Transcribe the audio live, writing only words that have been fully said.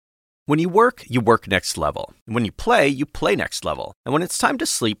When you work next level. And when you play next level. And when it's time to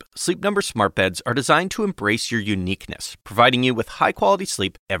sleep, Sleep Number smart beds are designed to embrace your uniqueness, providing you with high-quality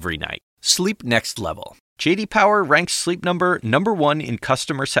sleep every night. Sleep next level. J.D. Power ranks Sleep Number number 1 in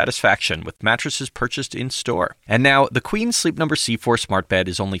customer satisfaction with mattresses purchased in-store. And now, the Queen Sleep Number C4 smart bed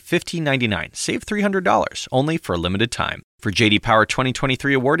is only $1,599. Save $300, only for a limited time. For J.D. Power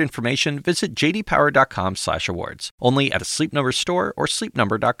 2023 award information, visit jdpower.com/awards. Only at a Sleep Number store or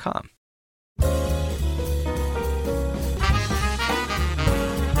sleepnumber.com.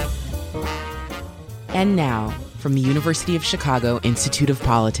 And now, from the University of Chicago Institute of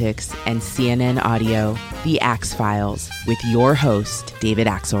Politics and CNN Audio, The Axe Files, with your host, David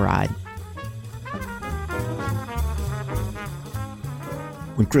Axelrod.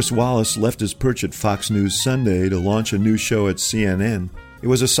 When Chris Wallace left his perch at Fox News Sunday to launch a new show at CNN, it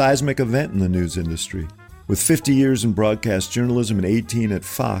was a seismic event in the news industry. With 50 years in broadcast journalism and 18 at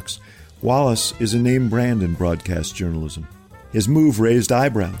Fox, Wallace is a name brand in broadcast journalism. His move raised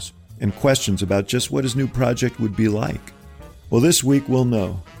eyebrows and questions about just what his new project would be like. Well, this week we'll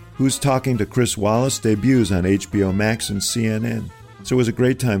know. Who's Talking to Chris Wallace debuts on HBO Max and CNN. So it was a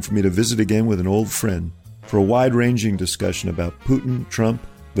great time for me to visit again with an old friend for a wide-ranging discussion about Putin, Trump,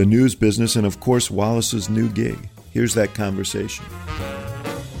 the news business, and of course Wallace's new gig. Here's that conversation.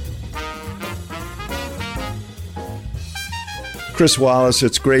 Chris Wallace,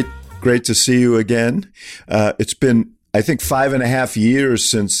 it's great to see you again. It's been, I think, 5.5 years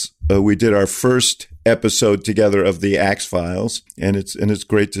since we did our first episode together of the Axe Files, and it's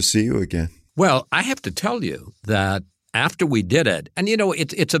great to see you again. Well, I have to tell you that after we did it, and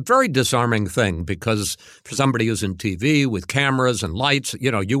it's a very disarming thing because for somebody who's in TV with cameras and lights,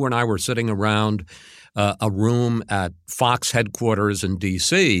 you and I were sitting around a room at Fox headquarters in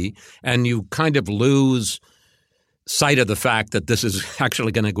D.C., and you kind of lose sight of the fact that this is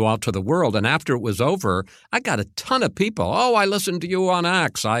actually going to go out to the world. And after it was over, I got a ton of people. Oh, I listened to you on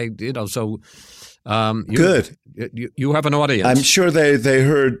Axe. Good. You have an audience. I'm sure they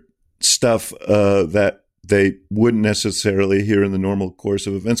heard stuff that they wouldn't necessarily hear in the normal course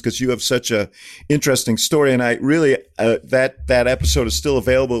of events because you have such a interesting story. And I really, that episode is still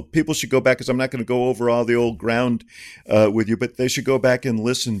available. People should go back because I'm not going to go over all the old ground with you, but they should go back and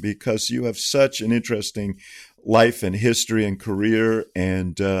listen because you have such an interesting life and history and career,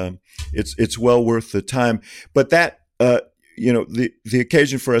 and it's well worth the time. But that, the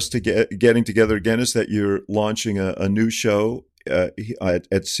occasion for us to getting together again is that you're launching a new show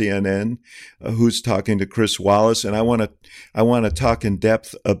at CNN, Who's Talking to Chris Wallace, and I want to talk in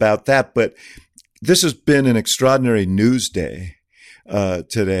depth about that. But this has been an extraordinary news day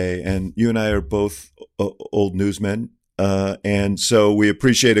today, and you and I are both old newsmen, and so we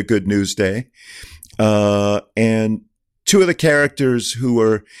appreciate a good news day. And two of the characters who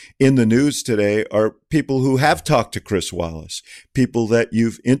are in the news today are people who have talked to Chris Wallace, people that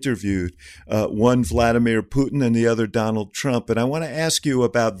you've interviewed, one Vladimir Putin and the other Donald Trump. And I want to ask you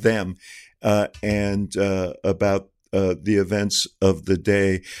about them and about the events of the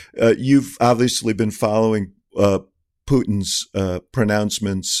day. You've obviously been following Putin's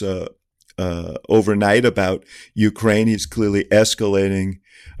pronouncements overnight about Ukraine. He's clearly escalating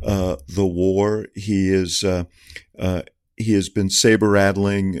the war. He has been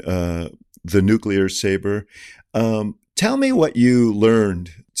saber-rattling the nuclear saber. Tell me what you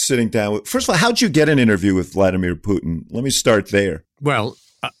learned sitting down with. First of all, how'd you get an interview with Vladimir Putin? Let me start there. Well,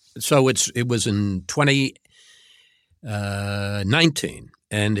 so it was in 2019,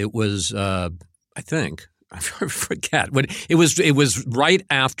 and it was I think I forget when it was right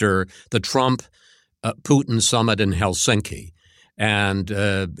after the Trump Putin summit in Helsinki. And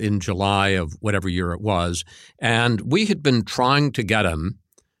in July of whatever year it was. And we had been trying to get him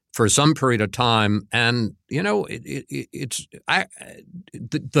for some period of time. And, the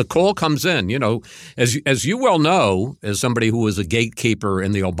call comes in, as you well know, as somebody who was a gatekeeper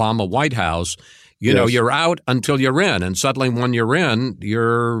in the Obama White House, Yes. You're out until you're in. And suddenly when you're in,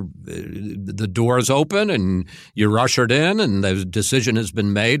 the doors open and you're ushered in and the decision has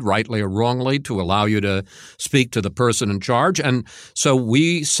been made, rightly or wrongly, to allow you to speak to the person in charge. And so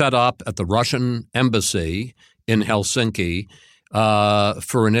we set up at the Russian embassy in Helsinki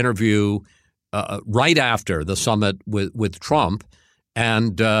for an interview right after the summit with Trump.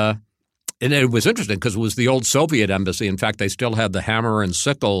 And it was interesting because it was the old Soviet embassy. In fact, they still had the hammer and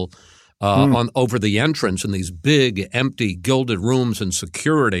sickle on over the entrance in these big, empty, gilded rooms and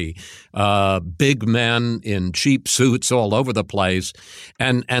security, big men in cheap suits all over the place.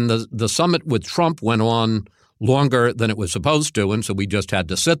 And the summit with Trump went on longer than it was supposed to, and so we just had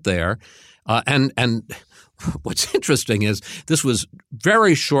to sit there. And what's interesting is this was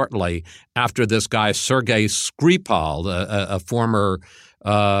very shortly after this guy, Sergei Skripal, a former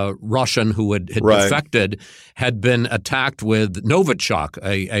Russian who had defected, had been attacked with Novichok,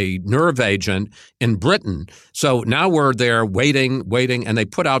 a nerve agent in Britain. So now we're there waiting, and they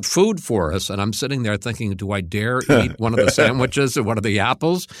put out food for us. And I'm sitting there thinking, do I dare eat one of the sandwiches or one of the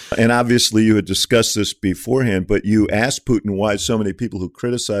apples? And obviously you had discussed this beforehand, but you asked Putin why so many people who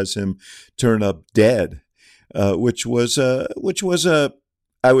criticize him turn up dead, which was a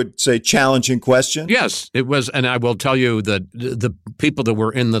I would say challenging question. Yes, it was. And I will tell you that the people that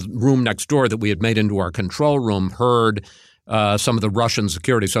were in the room next door that we had made into our control room heard some of the Russian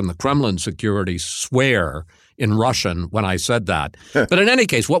security, some of the Kremlin security swear in Russian when I said that. But in any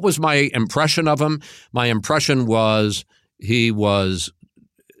case, what was my impression of him? My impression was he was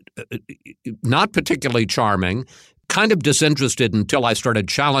not particularly charming, kind of disinterested until I started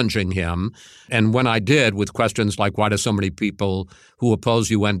challenging him. And when I did, with questions like, why do so many people who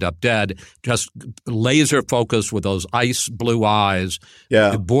oppose you end up dead, just laser focused with those ice blue eyes,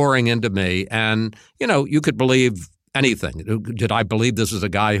 boring into me. And, you could believe anything. Did I believe this is a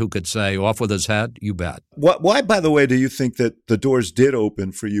guy who could say, off with his head? You bet. Why, by the way, do you think that the doors did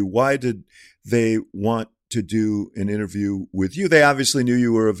open for you? Why did they want to do an interview with you? They obviously knew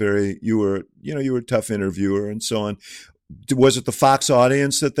you were a tough interviewer and so on. Was it the Fox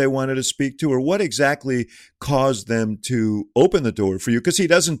audience that they wanted to speak to, or what exactly caused them to open the door for you? Because he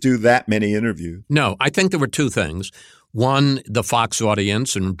doesn't do that many interviews. No, I think there were two things. One, the Fox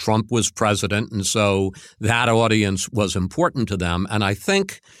audience, and Trump was president, and so that audience was important to them. And I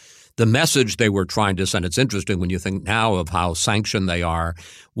think the message they were trying to send, it's interesting when you think now of how sanctioned they are,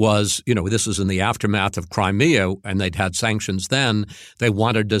 was, this is in the aftermath of Crimea, and they'd had sanctions then. They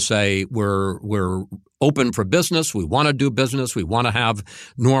wanted to say, we're open for business. We want to do business. We want to have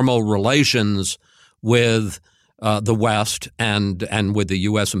normal relations with the West and with the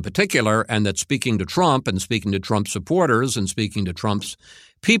U.S. in particular, and that speaking to Trump and speaking to Trump's supporters and speaking to Trump's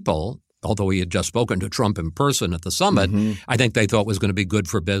people, although he had just spoken to Trump in person at the summit, I think they thought was going to be good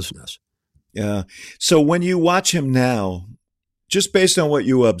for business. Yeah. So when you watch him now, just based on what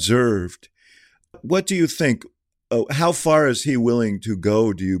you observed, what do you think? How far is he willing to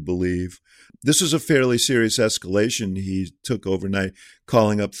go, do you believe? This is a fairly serious escalation he took overnight,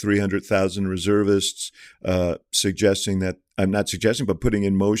 calling up 300,000 reservists, suggesting that – I'm not suggesting, but putting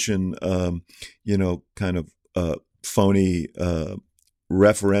in motion, phony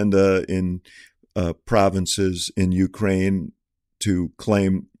referenda in provinces in Ukraine to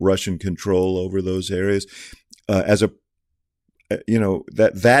claim Russian control over those areas. That is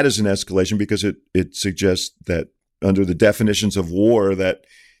an escalation because it suggests that under the definitions of war that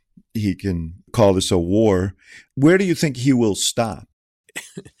he can call this a war. Where do you think he will stop?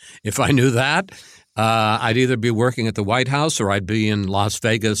 If I knew that, I'd either be working at the White House or I'd be in Las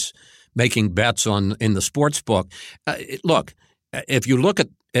Vegas making bets in the sports book. Look, if you look at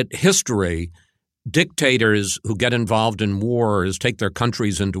history, dictators who get involved in wars, take their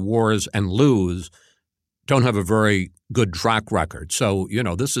countries into wars and lose, don't have a very good track record. So,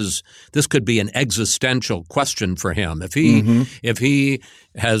 this could be an existential question for him. If he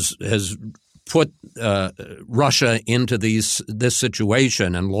has put Russia into this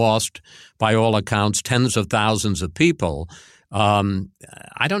situation and lost, by all accounts, tens of thousands of people, I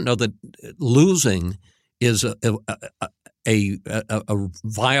don't know that losing is a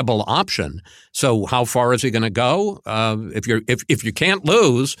viable option. So how far is he going to go? If you can't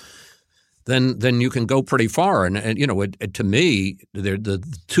lose, then you can go pretty far. And to me, the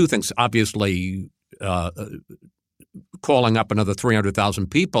two things, obviously, calling up another 300,000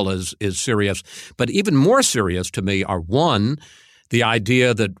 people is serious. But even more serious to me are, one, the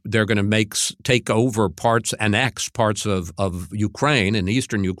idea that they're going to take over annex parts of Ukraine and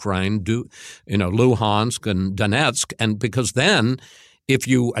eastern Ukraine, Luhansk and Donetsk, and because then if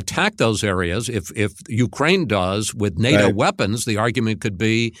you attack those areas, if Ukraine does with NATO weapons, the argument could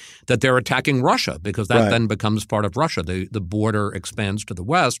be that they're attacking Russia because that then becomes part of Russia. The border expands to the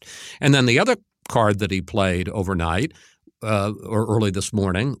west. And then the other card that he played overnight or early this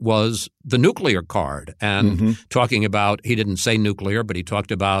morning was the nuclear card, and talking about, he didn't say nuclear, but he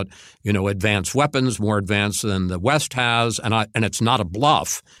talked about, advanced weapons, more advanced than the West has, and it's not a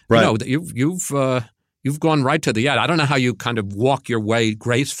bluff. Right. You've gone right to the end. I don't know how you kind of walk your way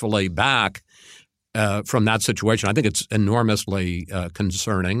gracefully back from that situation. I think it's enormously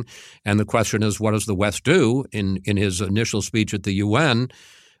concerning, and the question is, what does the West do? In his initial speech at the UN,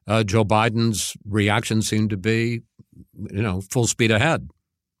 Joe Biden's reaction seemed to be, full speed ahead.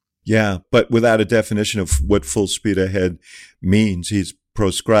 Yeah, but without a definition of what full speed ahead means. He's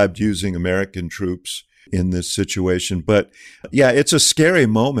proscribed using American troops in this situation. But yeah, it's a scary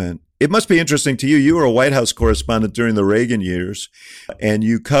moment. It must be interesting to you. You were a White House correspondent during the Reagan years, and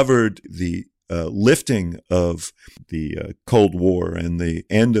you covered the lifting of the Cold War and the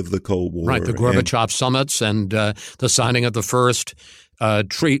end of the Cold War. Right, the Gorbachev summits and the signing of the first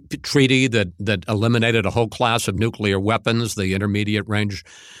treaty that eliminated a whole class of nuclear weapons, the intermediate range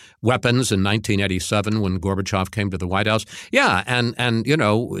weapons in 1987 when Gorbachev came to the White House. Yeah, and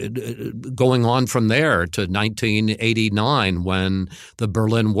going on from there to 1989 when the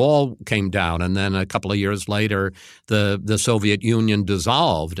Berlin Wall came down, and then a couple of years later the Soviet Union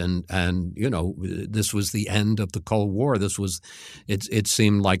dissolved, and this was the end of the Cold War. It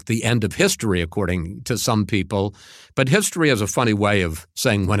seemed like the end of history according to some people, but history has a funny way of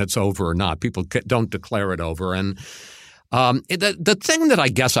saying when it's over or not. People don't declare it over, and the thing that I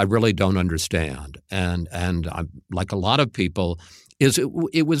guess I really don't understand, and I'm, like a lot of people, is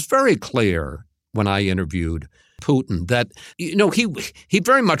it was very clear when I interviewed Putin that he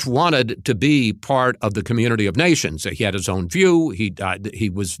very much wanted to be part of the community of nations. He had his own view. He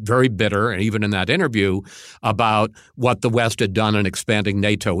was very bitter, and even in that interview, about what the West had done in expanding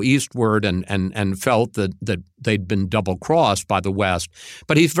NATO eastward, and felt that they'd been double crossed by the West.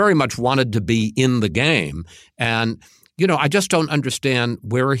 But he very much wanted to be in the game, and I just don't understand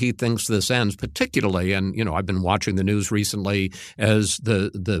where he thinks this ends, particularly, and, I've been watching the news recently as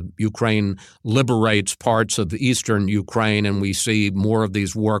the Ukraine liberates parts of the eastern Ukraine, and we see more of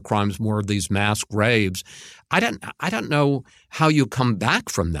these war crimes, more of these mass graves. I don't know how you come back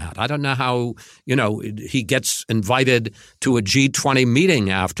from that. I don't know how, he gets invited to a G20 meeting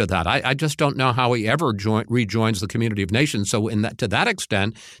after that. I just don't know how he ever rejoins the community of nations. So to that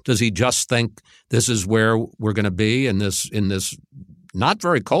extent, does he just think this is where we're going to be in this not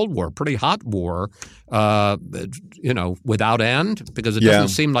very cold war, pretty hot war, without end? Because it doesn't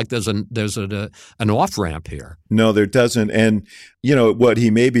seem like there's an off-ramp here. No, there doesn't. And, what he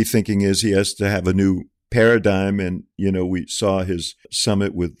may be thinking is he has to have a new paradigm. And, we saw his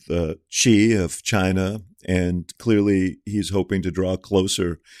summit with Xi of China, and clearly he's hoping to draw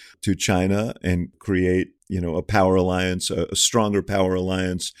closer to China and create, a power alliance, a stronger power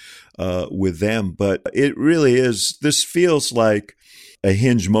alliance with them. But it really is, this feels like a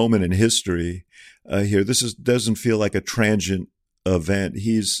hinge moment in history here. This doesn't feel like a transient event.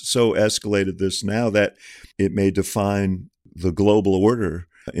 He's so escalated this now that it may define the global order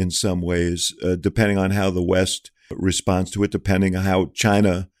in some ways, depending on how the West responds to it, depending on how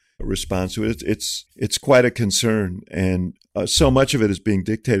China responds to it. It's quite a concern. And so much of it is being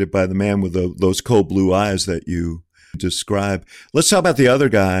dictated by the man with those cold blue eyes that you describe. Let's talk about the other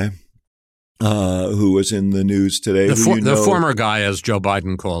guy who was in the news today. The former guy, as Joe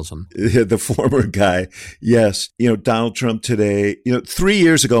Biden calls him. The former guy, yes. Donald Trump today. 3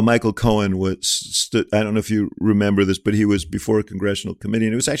 years ago, Michael Cohen I don't know if you remember this, but he was before a congressional committee,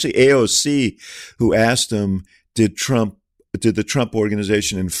 and it was actually AOC who asked him, did the Trump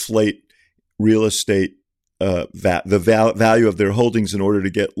organization inflate real estate the value of their holdings in order to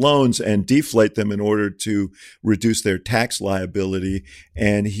get loans, and deflate them in order to reduce their tax liability?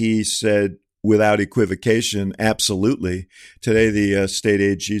 And he said, without equivocation, absolutely. Today, the state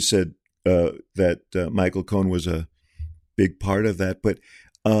AG said that Michael Cohen was a big part of that. But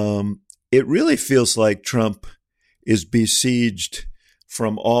it really feels like Trump is besieged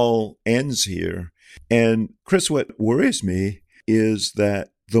from all ends here. And Chris, what worries me is that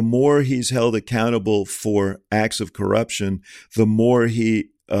the more he's held accountable for acts of corruption, the more he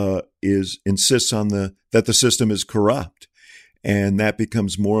insists on that the system is corrupt. And that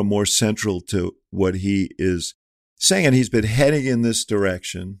becomes more and more central to what he is saying. And he's been heading in this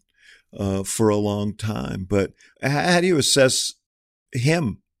direction for a long time. But how do you assess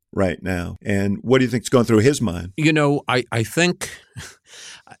him right now? And what do you think is going through his mind? I think,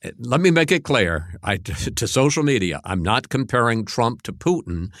 let me make it clear to social media, I'm not comparing Trump to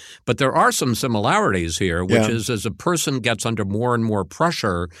Putin, but there are some similarities here, which is as a person gets under more and more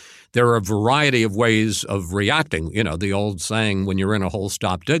pressure, there are a variety of ways of reacting. The old saying, when you're in a hole,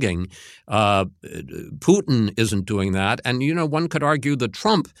 stop digging. Putin isn't doing that. And, one could argue that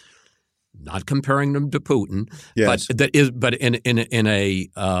Trump, not comparing them to Putin, yes, but in a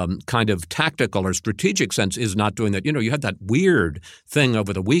kind of tactical or strategic sense, is not doing that. You had that weird thing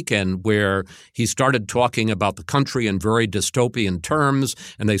over the weekend where he started talking about the country in very dystopian terms,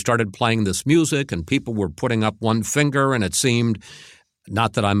 and they started playing this music, and people were putting up one finger, and it seemed,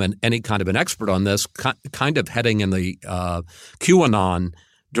 not that I'm any kind of an expert on this, kind of heading in the QAnon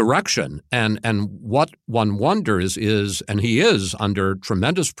direction. And what one wonders is, and he is under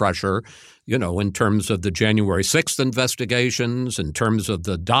tremendous pressure, in terms of the January 6th investigations, in terms of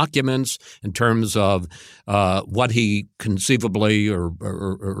the documents, in terms of what he conceivably or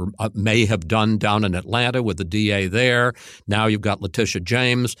may have done down in Atlanta with the DA there. Now you've got Letitia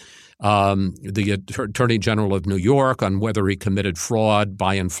James, the Attorney General of New York, on whether he committed fraud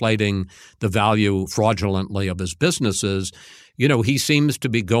by inflating the value fraudulently of his businesses. He seems to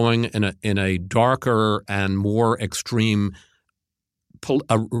be going in a darker and more extreme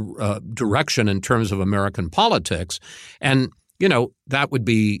direction in terms of American politics. And, that would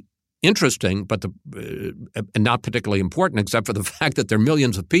be interesting, but and not particularly important, except for the fact that there are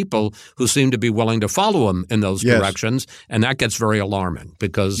millions of people who seem to be willing to follow him in those directions. And that gets very alarming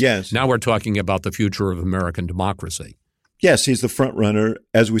because now we're talking about the future of American democracy. Yes, he's the front runner.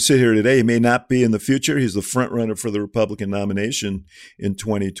 As we sit here today, he may not be in the future. He's the front runner for the Republican nomination in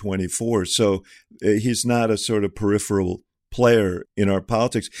 2024. So he's not a sort of peripheral player in our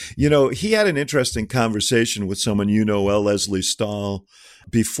politics. He had an interesting conversation with someone well, Leslie Stahl,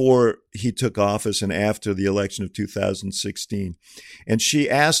 before he took office and after the election of 2016. And she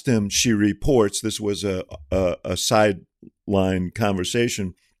asked him, she reports, this was a sideline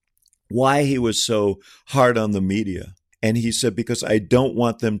conversation, why he was so hard on the media. And he said, because I don't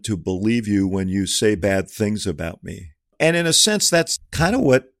want them to believe you when you say bad things about me. And in a sense, that's kind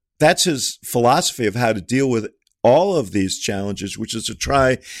of that's his philosophy of how to deal with all of these challenges, which is to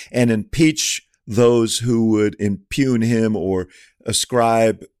try and impeach those who would impugn him or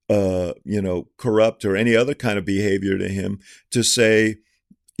ascribe, corrupt or any other kind of behavior to him, to say,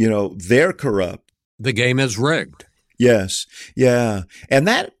 they're corrupt. The game is rigged. Yes. Yeah. And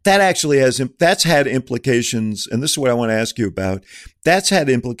that actually that's had implications. And this is what I want to ask you about. That's had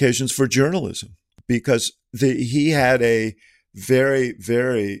implications for journalism because he had a very,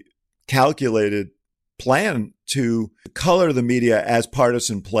 very calculated plan to color the media as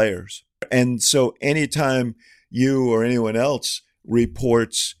partisan players. And so anytime you or anyone else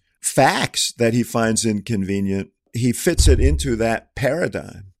reports facts that he finds inconvenient, he fits it into that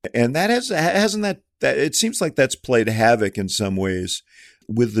paradigm. And that it seems like that's played havoc in some ways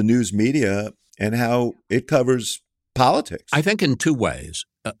with the news media and how it covers politics. I think in two ways.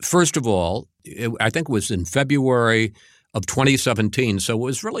 First of all, I think it was in February of 2017, so it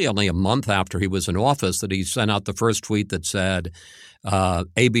was really only a month after he was in office that he sent out the first tweet that said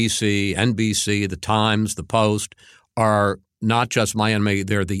ABC, NBC, The Times, The Post are not just my enemy,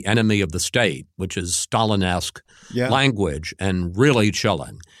 they're the enemy of the state, which is Stalin-esque language and really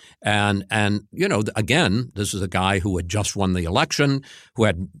chilling. And again, this is a guy who had just won the election, who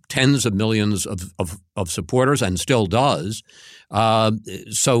had tens of millions of supporters and still does.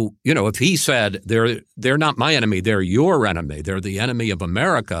 So, if he said they're not my enemy, they're your enemy, they're the enemy of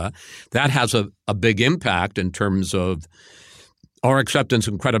America, that has a big impact in terms of our acceptance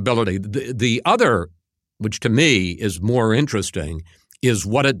and credibility. The other, which to me is more interesting, is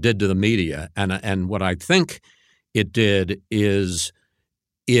what it did to the media. And what I think it did is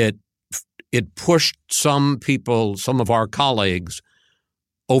it pushed some people, some of our colleagues,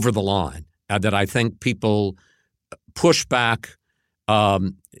 over the line that I think people push back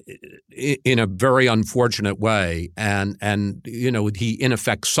in a very unfortunate way. And he in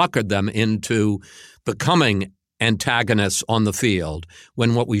effect suckered them into becoming antagonists on the field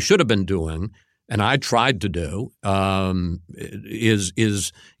when what we should have been doing, and I tried to do,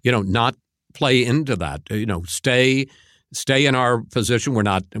 is not play into that. Stay in our position. We're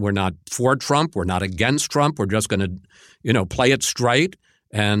not for Trump. We're not against Trump. We're just going to, play it straight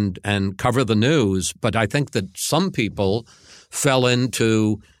and cover the news. But I think that some people fell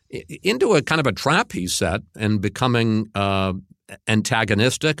into a kind of a trap he set and becoming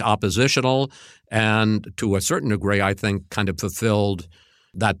antagonistic, oppositional, and to a certain degree, I think, kind of fulfilled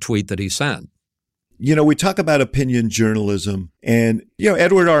that tweet that he sent. We talk about opinion journalism, and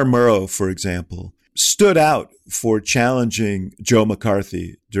Edward R. Murrow, for example, stood out for challenging Joe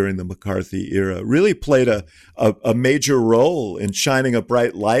McCarthy during the McCarthy era, really played a major role in shining a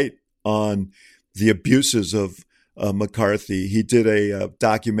bright light on the abuses of McCarthy. He did a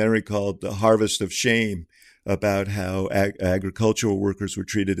documentary called The Harvest of Shame about how agricultural workers were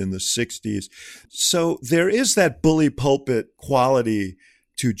treated in the 60s. So there is that bully pulpit quality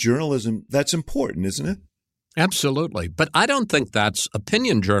to journalism that's important, isn't it? Absolutely. But I don't think that's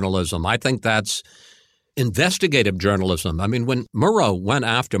opinion journalism. I think that's investigative journalism. I mean, when Murrow went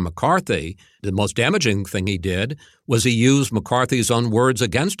after McCarthy, the most damaging thing he did was he used McCarthy's own words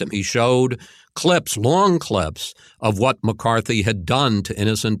against him. He showed clips, long clips, of what McCarthy had done to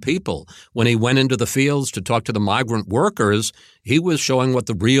innocent people. When he went into the fields to talk to the migrant workers, he was showing what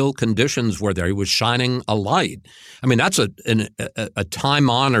the real conditions were there. He was shining a light. I mean, that's a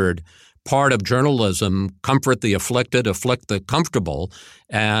time-honored part of journalism, comfort the afflicted, afflict the comfortable,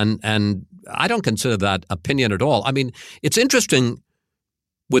 and I don't consider that opinion at all. I mean, it's interesting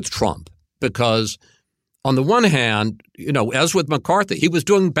with Trump because on the one hand, as with McCarthy, he was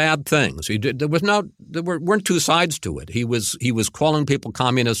doing bad things. There weren't two sides to it. He was calling people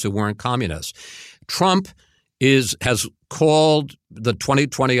communists who weren't communists. Trump has called the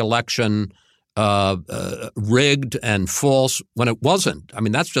 2020 election rigged and false when it wasn't. I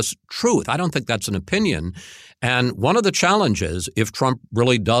mean, that's just truth. I don't think that's an opinion. And one of the challenges, if Trump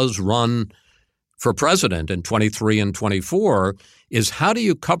really does run for president in 23 and 24, is how do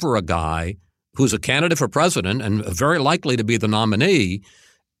you cover a guy who's a candidate for president and very likely to be the nominee,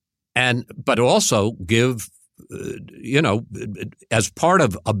 but also give, as part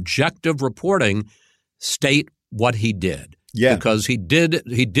of objective reporting, state what he did. Yeah. Because he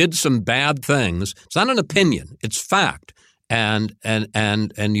did some bad things. It's not an opinion, it's fact. And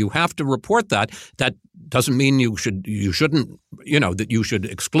you have to report that. That doesn't mean you shouldn't, that you should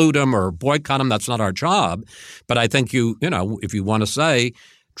exclude him or boycott him. That's not our job. But I think if you want to say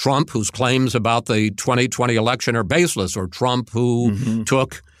Trump, whose claims about the 2020 election are baseless, or Trump who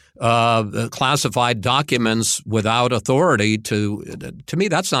took classified documents without authority, to me,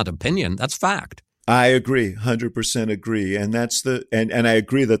 that's not opinion. That's fact. I agree, 100% agree. And that's and I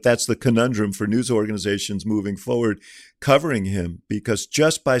agree that's the conundrum for news organizations moving forward, covering him, because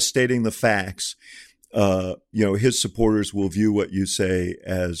just by stating the facts, his supporters will view what you say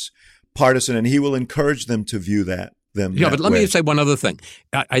as partisan, and he will encourage them to view them but let me say one other thing.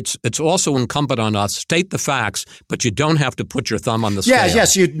 It's also incumbent on us, state the facts, but you don't have to put your thumb on the scale.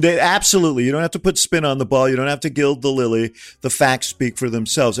 Yes, absolutely. You don't have to put spin on the ball. You don't have to gild the lily. The facts speak for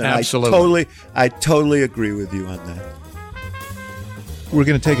themselves. And absolutely. I totally agree with you on that. We're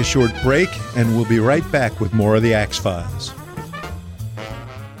going to take a short break, and we'll be right back with more of the Axe Files.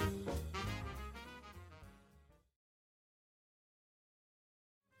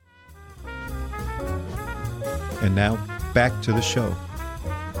 And now, back to the show.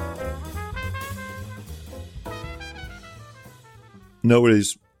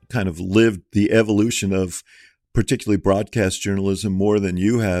 Nobody's kind of lived the evolution of particularly broadcast journalism more than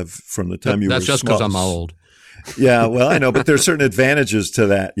you have from the time you were small. That's just because I'm old. Yeah, well, I know, but there's certain advantages to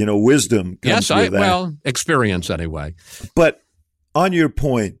that. Wisdom comes with that. Experience anyway. But on your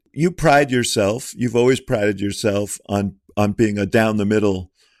point, you've always prided yourself on being a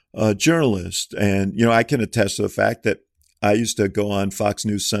down-the-middle journalist. And, I can attest to the fact that I used to go on Fox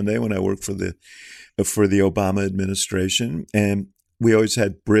News Sunday when I worked for the Obama administration, and we always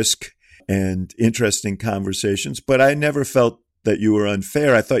had brisk and interesting conversations, but I never felt that you were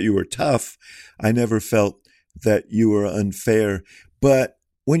unfair. I thought you were tough. I never felt that you were unfair. But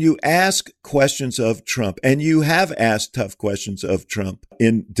when you ask questions of Trump, and you have asked tough questions of Trump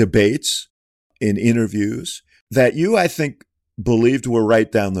in debates, in interviews, that you, I think, believed were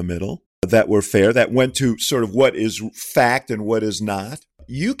right down the middle, that were fair, that went to sort of what is fact and what is not,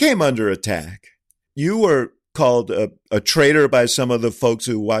 you came under attack. You were called a traitor by some of the folks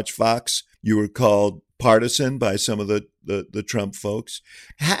who watch Fox. You were called partisan by some of the Trump folks.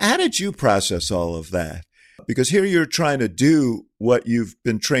 How did you process all of that? Because here you're trying to do what you've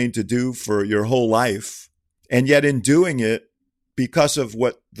been trained to do for your whole life, and yet in doing it, because of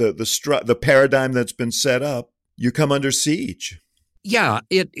what the paradigm that's been set up, you come under siege. Yeah,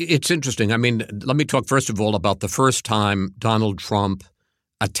 it's interesting. I mean, let me talk first of all about the first time Donald Trump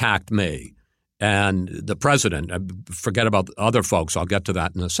attacked me and the president. Forget about other folks. I'll get to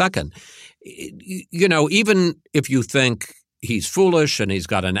that in a second. Even if you think he's foolish and he's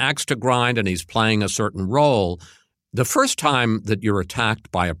got an axe to grind and he's playing a certain role, the first time that you're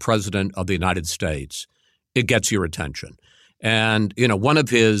attacked by a president of the United States, it gets your attention. And, one of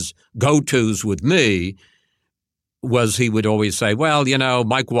his go-tos with me was he would always say, well,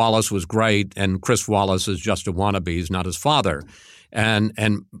 Mike Wallace was great and Chris Wallace is just a wannabe. He's not his father. And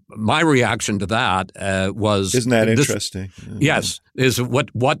my reaction to that was— Isn't that interesting? Yes, is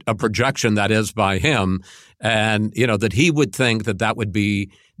what a projection that is by him. And, that he would think that would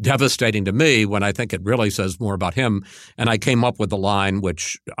be devastating to me when I think it really says more about him. And I came up with a line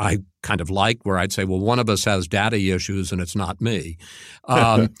which I kind of like, where I'd say, well, one of us has daddy issues and it's not me.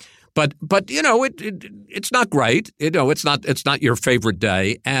 But it's not great. It's not your favorite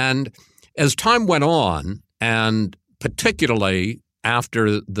day. And as time went on, and particularly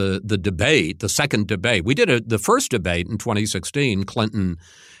after the debate, the second debate, we did the first debate in 2016, Clinton,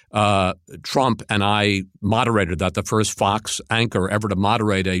 Trump, and I moderated that, the first Fox anchor ever to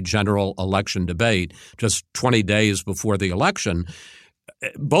moderate a general election debate just 20 days before the election.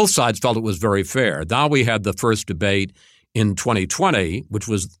 Both sides felt it was very fair. Now we had the first debate in 2020, which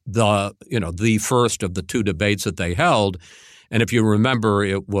was the first of the two debates that they held. And if you remember,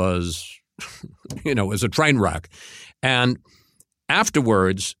 it was, it was a train wreck. And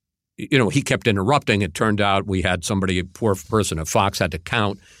afterwards, he kept interrupting. It turned out we had somebody, a poor person at Fox, had to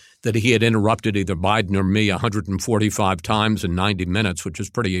count that he had interrupted either Biden or me 145 times in 90 minutes, which is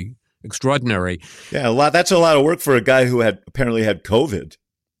pretty extraordinary. Yeah, that's a lot of work for a guy who apparently had COVID.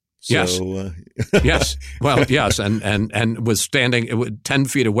 So, yes. Yes. Well, yes. And was standing 10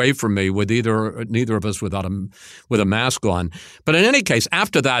 feet away from me with neither of us with a mask on. But in any case,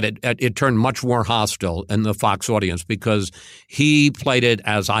 after that, it turned much more hostile in the Fox audience because he played it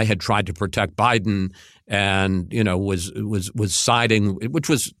as I had tried to protect Biden and, was siding, which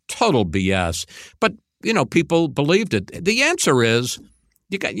was total BS. But, people believed it. The answer is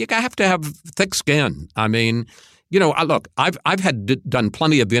you have to have thick skin. I mean, look, I've done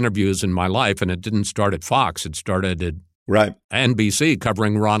plenty of interviews in my life, and it didn't start at Fox. It started at NBC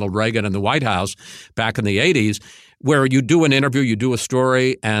covering Ronald Reagan in the White House back in the 80s, where you do an interview, you do a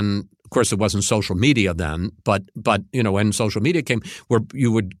story, and of course it wasn't social media then, but when social media came, where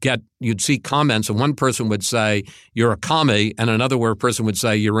you'd see comments, and one person would say you're a commie, and another person would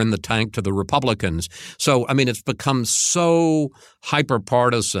say you're in the tank to the Republicans. So I mean, it's become so hyper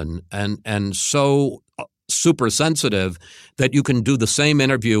partisan and so super sensitive that you can do the same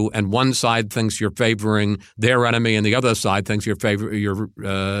interview and one side thinks you're favoring their enemy and the other side thinks you're favoring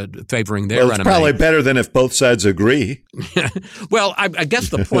their enemy. It's probably better than if both sides agree. Well, I guess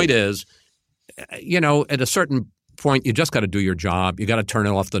the point is, at a certain point, you just got to do your job. You got to turn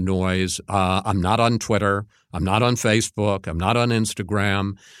off the noise. I'm not on Twitter. I'm not on Facebook. I'm not on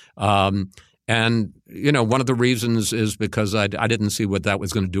Instagram. And one of the reasons is because I didn't see what that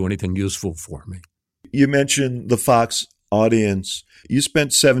was going to do anything useful for me. You mentioned the Fox audience. You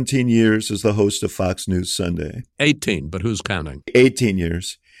spent 17 years as the host of Fox News Sunday. 18, but who's counting? 18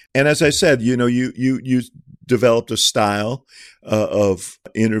 years. And as I said, you developed a style of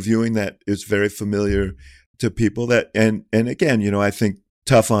interviewing that is very familiar to people. And again, I think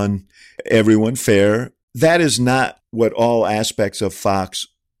tough on everyone, fair. That is not what all aspects of Fox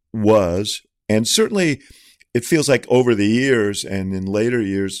was. And certainly it feels like over the years and in later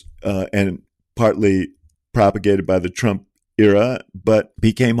years, and partly propagated by the Trump era, but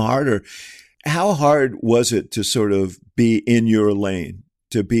became harder. How hard was it to sort of be in your lane,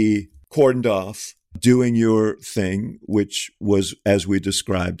 to be cordoned off, doing your thing, which was, as we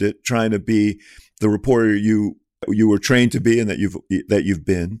described it, trying to be the reporter you were trained to be and that you've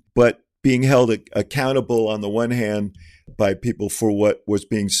been, but being held accountable on the one hand by people for what was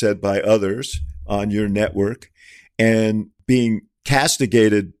being said by others on your network, and being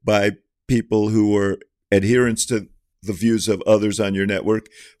castigated by people who were adherents to the views of others on your network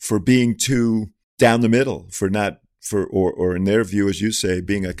for being too down the middle, or in their view, as you say,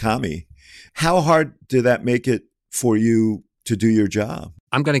 being a commie. How hard did that make it for you to do your job?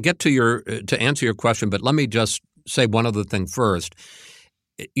 I'm going to get to answer your question, but let me just say one other thing first.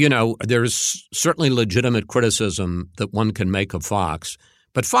 There's certainly legitimate criticism that one can make of Fox,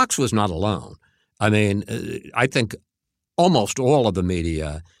 but Fox was not alone. I mean, I think almost all of the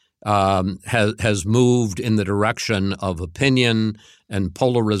media has moved in the direction of opinion and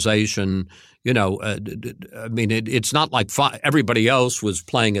polarization. It's not like everybody else was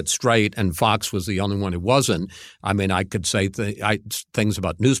playing it straight and Fox was the only one who wasn't. I mean, I could say things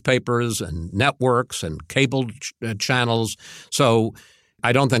about newspapers and networks and cable channels. So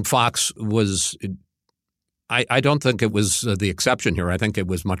I don't think Fox was – I don't think it was the exception here. I think it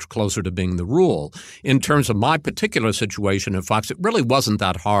was much closer to being the rule. In terms of my particular situation at Fox, it really wasn't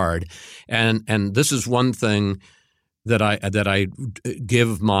that hard. And this is one thing that I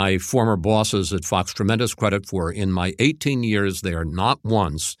give my former bosses at Fox tremendous credit for. In my 18 years there, not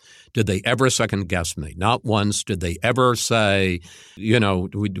once did they ever second guess me. Not once did they ever say,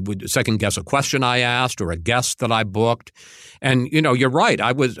 would second guess a question I asked or a guest that I booked. And you're right.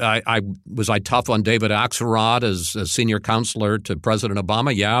 Was I tough on David Axelrod as a senior counselor to President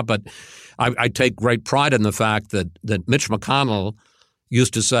Obama? Yeah, but I take great pride in the fact that Mitch McConnell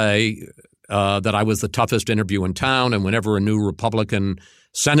used to say that I was the toughest interview in town, and whenever a new Republican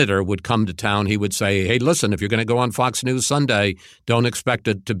senator would come to town, he would say, hey, listen, if you're going to go on Fox News Sunday, don't expect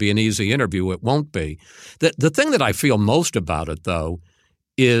it to be an easy interview. It won't be. The thing that I feel most about it, though,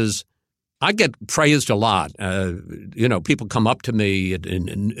 is I get praised a lot. People come up to me.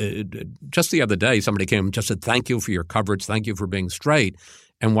 Just the other day, somebody came and just said, "Thank you for your coverage. Thank you for being straight."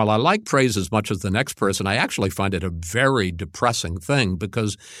 And while I like praise as much as the next person, I actually find it a very depressing thing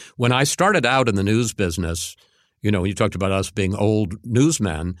because when I started out in the news business, you talked about us being old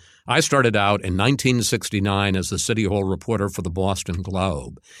newsmen. I started out in 1969 as the City Hall reporter for the Boston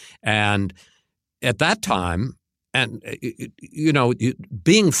Globe. And at that time,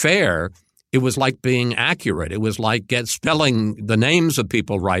 being fair, it was like being accurate. It was like spelling the names of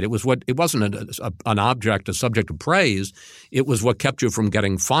people right. It wasn't a subject of praise. It was what kept you from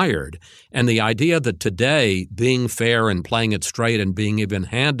getting fired. And the idea that today being fair and playing it straight and being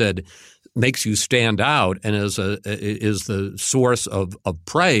even-handed makes you stand out and is the source of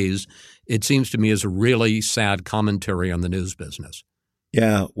praise, it seems to me is a really sad commentary on the news business.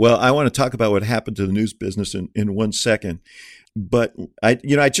 Yeah, well, I want to talk about what happened to the news business in 1 second. But I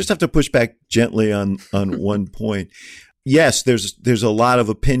just have to push back gently on one point. Yes, there's a lot of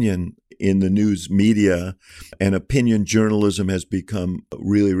opinion in the news media, and opinion journalism has become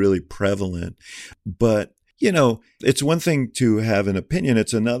really, really prevalent. But it's one thing to have an opinion.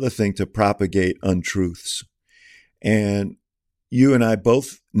 It's another thing to propagate untruths. And you and I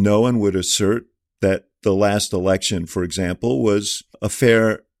both know and would assert that the last election, for example, was a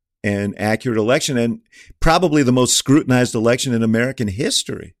fair and accurate election and probably the most scrutinized election in American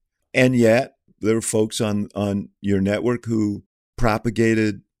history. And yet there were folks on your network who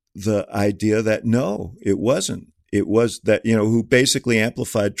propagated the idea that no, it wasn't. It was that, who basically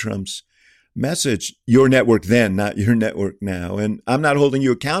amplified Trump's message. Your network then, not your network now. And I'm not holding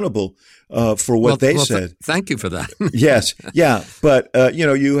you accountable for what they said. Thank you for that. Yes. Yeah. But,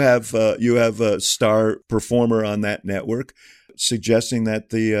 you have a star performer on that network suggesting that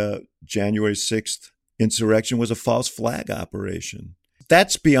the January 6th insurrection was a false flag operation.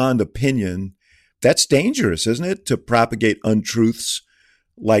 That's beyond opinion. That's dangerous, isn't it? To propagate untruths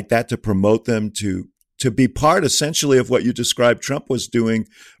like that, to promote them, to be part essentially of what you described Trump was doing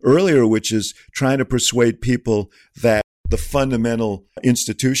earlier, which is trying to persuade people that the fundamental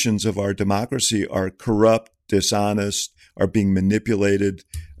institutions of our democracy are corrupt, dishonest, are being manipulated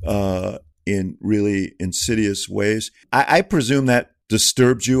in really insidious ways. I presume that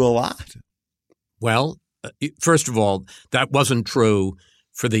disturbed you a lot. Well, first of all, that wasn't true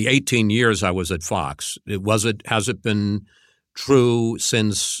for the 18 years I was at Fox. Has it been true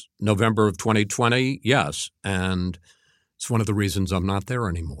since November of 2020? Yes. And it's one of the reasons I'm not there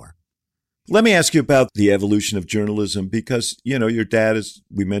anymore. Let me ask you about the evolution of journalism, because, your dad, as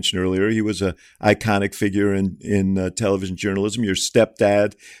we mentioned earlier, he was an iconic figure in television journalism. Your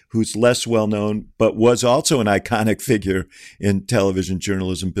stepdad, who's less well known, but was also an iconic figure in television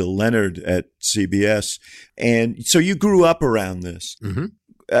journalism, Bill Leonard at CBS. And so you grew up around this. Mm-hmm.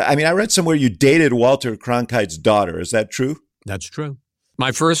 I read somewhere you dated Walter Cronkite's daughter. Is that true? That's true.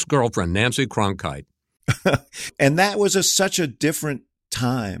 My first girlfriend, Nancy Cronkite. And that was such a different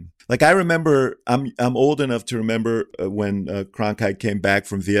time. Like, I remember, I'm old enough to remember when Cronkite came back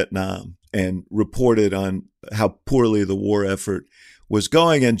from Vietnam and reported on how poorly the war effort was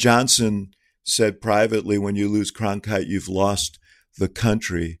going. And Johnson said privately, when you lose Cronkite, you've lost the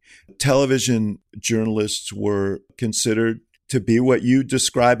country. Television journalists were considered to be what you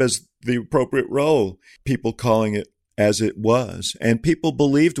describe as the appropriate role, people calling it as it was. And people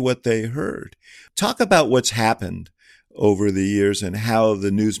believed what they heard. Talk about what's happened over the years and how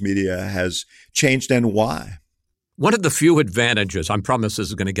the news media has changed and why. One of the few advantages, I promise this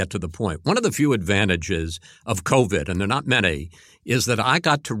is going to get to the point, one of the few advantages of COVID, and they're not many, is that I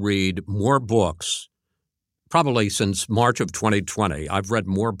got to read more books probably since March of 2020. I've read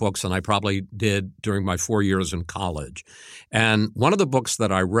more books than I probably did during my 4 years in college. And one of the books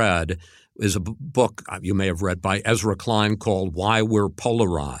that I read is a book you may have read by Ezra Klein called Why We're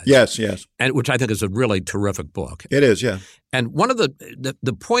Polarized. Yes. And which I think is a really terrific book. It is, yeah. And one of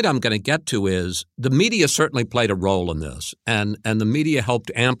the point I'm going to get to is the media certainly played a role in this, and the media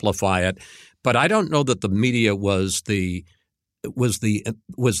helped amplify it. But I don't know that the media was the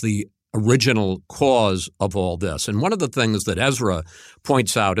original cause of all this. And one of the things that Ezra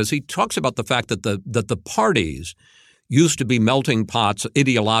points out is he talks about the fact that the parties used to be melting pots,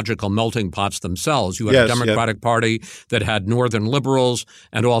 ideological melting pots themselves. You had a Democratic Party that had Northern liberals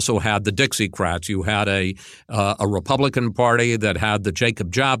and also had the Dixiecrats. You had a Republican Party that had the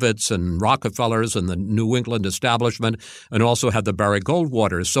Jacob Javits and Rockefellers and the New England establishment, and also had the Barry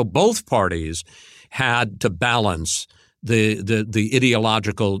Goldwaters. So both parties had to balance the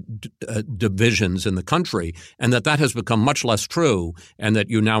ideological divisions in the country, and that has become much less true, and that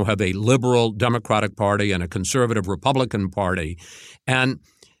you now have a liberal Democratic Party and a conservative Republican Party. And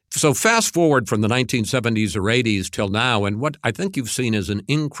So fast forward from the 1970s or 80s till now, and what I think you've seen is an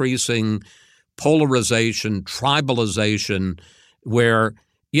increasing polarization, tribalization, where,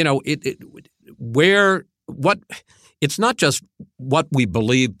 it's not just what we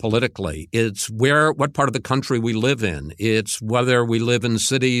believe politically. It's what part of the country we live in. It's whether we live in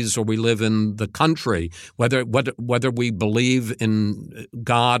cities or we live in the country, whether we believe in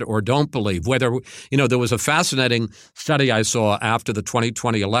God or don't believe, there was a fascinating study I saw after the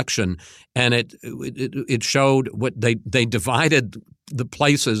 2020 election, and it showed what they divided the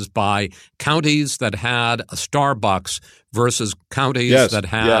places by counties that had a Starbucks versus counties that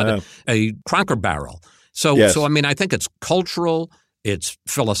had a Cracker Barrel. So I mean, I think it's cultural, it's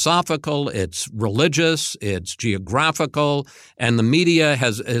philosophical, it's religious, it's geographical, and the media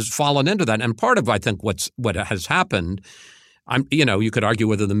has fallen into that. And part of, I think, what has happened, you could argue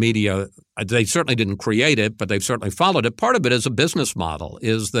whether the media, they certainly didn't create it, but they've certainly followed it. Part of it is a business model,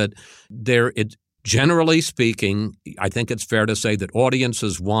 is that generally speaking, I think it's fair to say that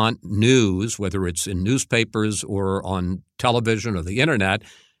audiences want news, whether it's in newspapers or on television or the internet,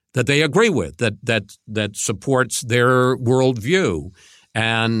 that they agree with, that supports their worldview.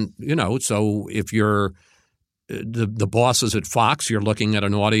 And, so if you're the bosses at Fox, you're looking at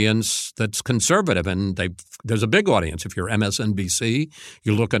an audience that's conservative, and there's a big audience. If you're MSNBC,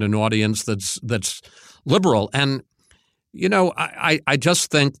 you look at an audience that's liberal. And, I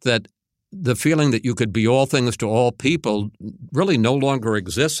just think that the feeling that you could be all things to all people really no longer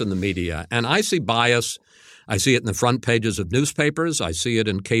exists in the media. And I see bias. I see it in the front pages of newspapers. I see it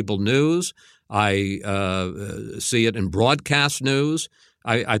in cable news. I see it in broadcast news.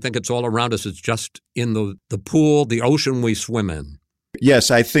 I think it's all around us. It's just in the pool, the ocean we swim in.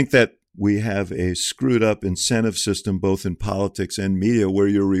 Yes, I think that we have a screwed up incentive system, both in politics and media, where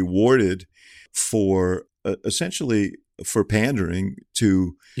you're rewarded for essentially for pandering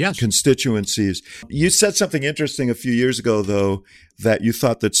to constituencies. You said something interesting a few years ago, though, that you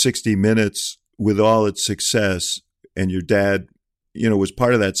thought that 60 Minutes, with all its success, and your dad, was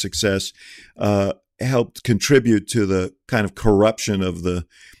part of that success, helped contribute to the kind of corruption of the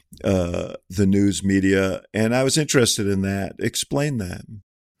news media. And I was interested in that. Explain that.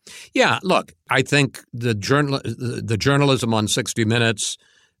 Yeah, look, I think the journalism on 60 Minutes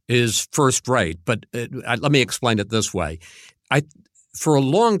is first rate, but let me explain it this way. For a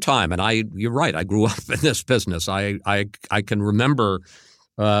long time, and you're right, I grew up in this business. I can remember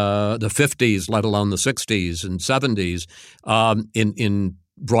the 50s, let alone the 60s and 70s, in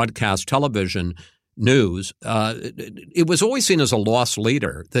broadcast television news. It was always seen as a lost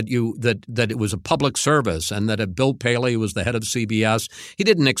leader, that it was a public service, and that if Bill Paley was the head of CBS, he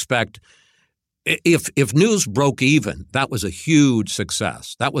didn't expect if news broke even, that was a huge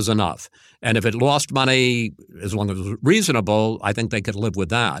success. That was enough. And if it lost money, as long as it was reasonable, I think they could live with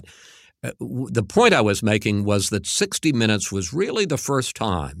that. The point I was making was that 60 Minutes was really the first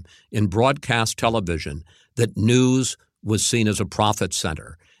time in broadcast television that news was seen as a profit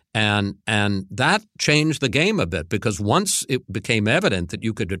center. And that changed the game a bit, because once it became evident that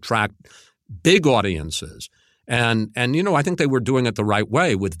you could attract big audiences, and I think they were doing it the right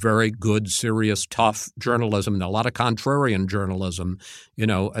way with very good, serious, tough journalism and a lot of contrarian journalism.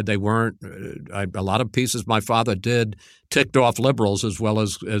 They weren't a lot of pieces my father did ticked off liberals as well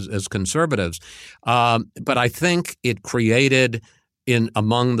as conservatives. But I think it created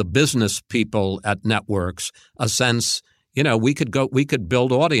among the business people at networks a sense, we could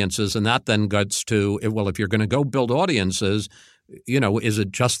build audiences, and that then gets to, well, if you're going to go build audiences, is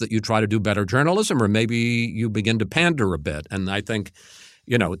it just that you try to do better journalism, or maybe you begin to pander a bit? And I think,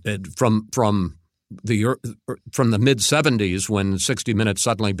 from the mid 70s, when 60 Minutes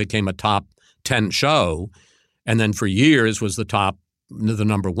suddenly became a top 10 show, and then for years was the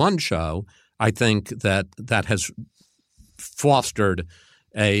number one show, I think that has fostered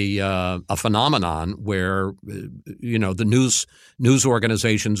a phenomenon where the news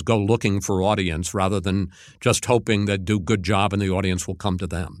organizations go looking for audience rather than just hoping they do a good job and the audience will come to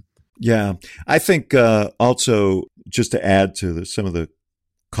them. Yeah, I think also, just to add to some of the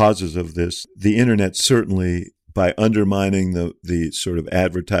causes of this, the internet certainly, by undermining the sort of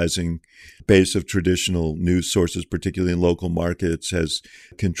advertising base of traditional news sources, particularly in local markets, has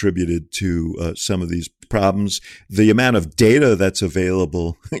contributed to some of these problems. The amount of data that's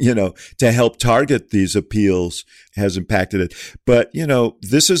available, to help target these appeals has impacted it. But,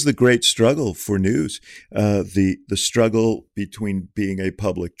 this is the great struggle for news, the struggle between being a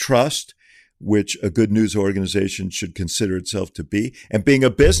public trust, which a good news organization should consider itself to be, and being a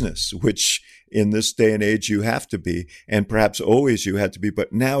business, which in this day and age you have to be, and perhaps always you had to be,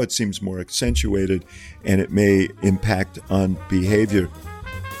 but now it seems more accentuated, and it may impact on behavior.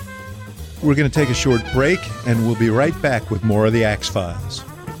 We're going to take a short break, and we'll be right back with more of the Axe Files.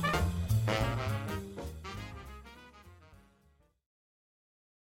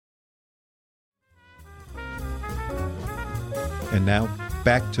 And now,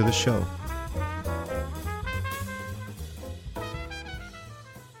 back to the show.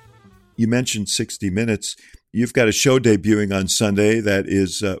 You mentioned 60 Minutes. You've got a show debuting on Sunday that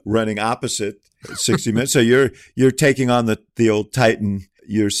is running opposite 60 Minutes. So you're taking on the old Titan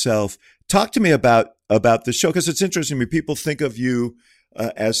yourself. Talk to me about the show, because it's interesting. I mean, people think of you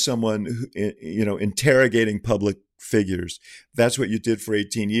as someone who, interrogating public figures. That's what you did for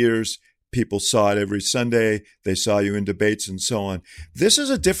 18 years. People saw it every Sunday. They saw you in debates and so on. This is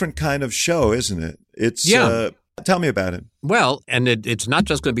a different kind of show, isn't it? It's tell me about it. Well, and it's not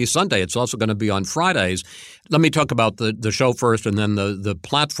just going to be Sunday. It's also going to be on Fridays. Let me talk about the show first and then the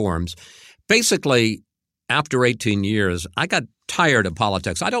platforms. Basically, after 18 years, I got tired of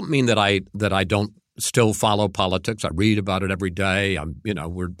politics. I don't mean that I don't still follow politics. I read about it every day. I'm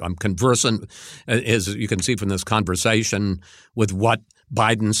conversant, as you can see from this conversation, with what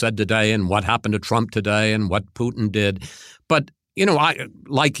Biden said today and what happened to Trump today and what Putin did. But I,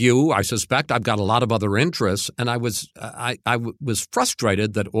 like you, I suspect I've got a lot of other interests, and I was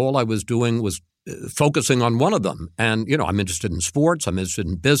frustrated that all I was doing was focusing on one of them. And, I'm interested in sports, I'm interested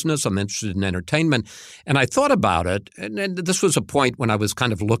in business, I'm interested in entertainment. And I thought about it, and this was a point when I was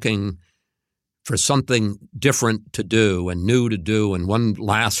kind of looking for something different to do and new to do, and one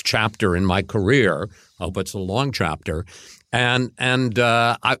last chapter in my career. I hope it's a long chapter. And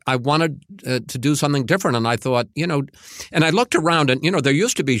I wanted to do something different. And I thought, and I looked around and, there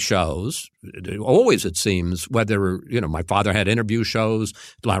used to be shows, always it seems, whether, my father had interview shows,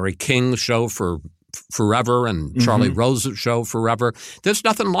 Larry King's show for forever and Charlie Rose's show forever. There's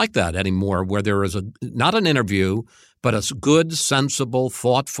nothing like that anymore, where there is not an interview, but a good, sensible,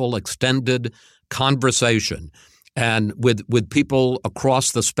 thoughtful, extended conversation, and with people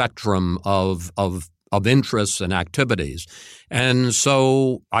across the spectrum of interests and activities. And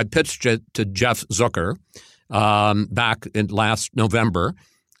so I pitched it to Jeff Zucker back in last November,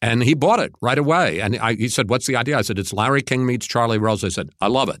 and he bought it right away. And he said, "What's the idea?" I said, "It's Larry King meets Charlie Rose." I said, "I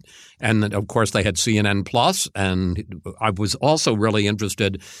love it." And then, of course, they had CNN Plus, and I was also really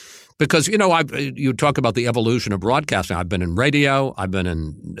interested because, you talk about the evolution of broadcasting. I've been in radio. I've been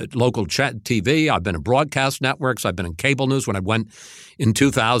in local TV. I've been in broadcast networks. I've been in cable news. When I went in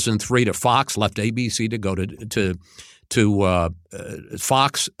 2003 to Fox, left ABC to go to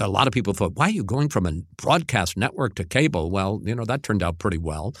Fox, a lot of people thought, why are you going from a broadcast network to cable? Well, that turned out pretty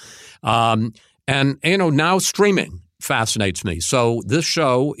well. And now streaming fascinates me. So this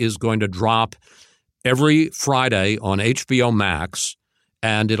show is going to drop every Friday on HBO Max,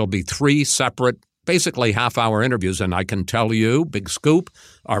 and it'll be 3 separate, basically half-hour interviews. And I can tell you, big scoop,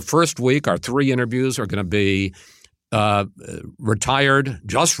 our first week, our 3 interviews are going to be retired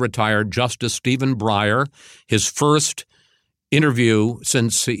Justice Stephen Breyer, his first interview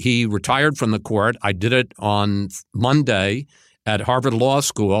since he retired from the court. I did it on Monday at Harvard Law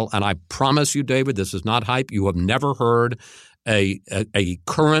School, and I promise you, David, this is not hype. You have never heard a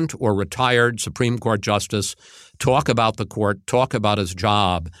current or retired Supreme Court justice talk about the court, talk about his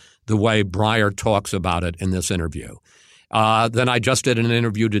job the way Breyer talks about it in this interview. Then I just did an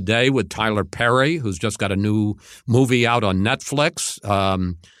interview today with Tyler Perry, who's just got a new movie out on Netflix.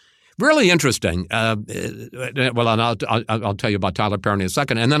 Really interesting. Well, I'll tell you about Tyler Perry in a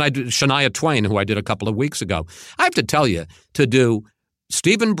second. And then I did Shania Twain, who I did a couple of weeks ago. I have to tell you, to do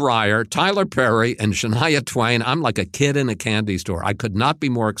Stephen Breyer, Tyler Perry, and Shania Twain, I'm like a kid in a candy store. I could not be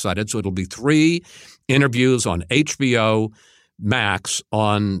more excited. So it'll be 3 interviews on HBO Max,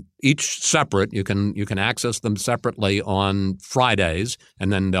 on each separate. You can access them separately on Fridays,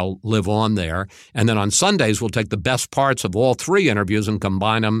 and then they'll live on there. And then on Sundays, we'll take the best parts of all 3 interviews and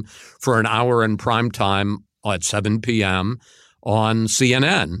combine them for an hour in prime time at 7 p.m. on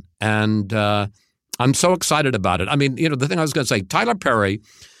CNN. And I'm so excited about it. I mean, the thing I was going to say, Tyler Perry,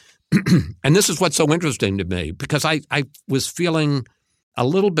 and this is what's so interesting to me, because I was feeling a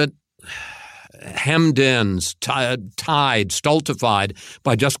little bit hemmed in, tied, stultified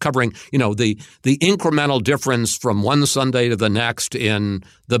by just covering, the incremental difference from one Sunday to the next in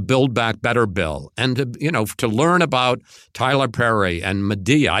the Build Back Better bill. And to learn about Tyler Perry and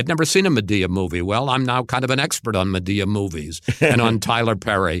Medea. I'd never seen a Medea movie. Well, I'm now kind of an expert on Medea movies and on Tyler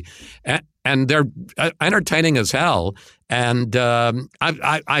Perry. And they're entertaining as hell. And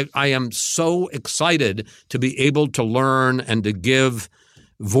I am so excited to be able to learn and to give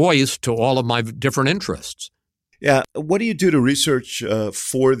voice to all of my different interests. Yeah. What do you do to research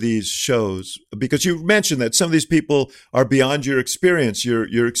for these shows? Because you mentioned that some of these people are beyond your experience.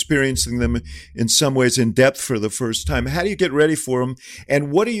 You're experiencing them in some ways in depth for the first time. How do you get ready for them?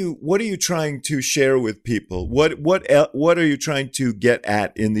 And what are you trying to share with people? What are you trying to get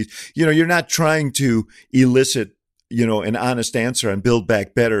at in these? You're not trying to elicit an honest answer and build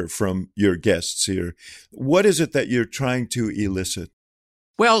back better from your guests here. What is it that you're trying to elicit?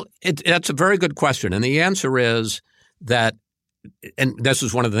 Well, that's a very good question. And the answer is that, and this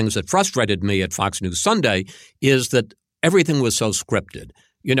is one of the things that frustrated me at Fox News Sunday, is that everything was so scripted.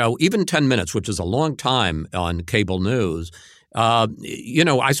 Even 10 minutes, which is a long time on cable news,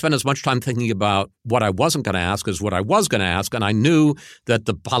 I spent as much time thinking about what I wasn't going to ask as what I was going to ask. And I knew that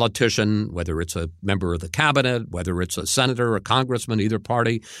the politician, whether it's a member of the cabinet, whether it's a senator, a congressman, either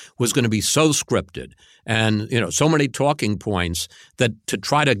party, was going to be so scripted and, so many talking points that to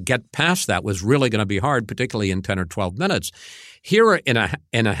try to get past that was really going to be hard, particularly in 10 or 12 minutes. Here in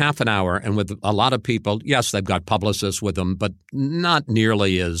a half an hour and with a lot of people, yes, they've got publicists with them, but not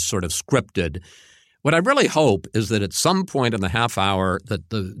nearly as sort of scripted. What I really hope is that at some point in the half hour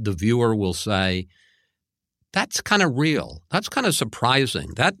that the viewer will say, that's kind of real. That's kind of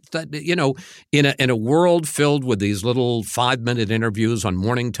surprising. That in a world filled with these little 5-minute interviews on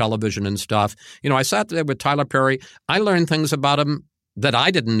morning television and stuff, I sat there with Tyler Perry. I learned things about him that I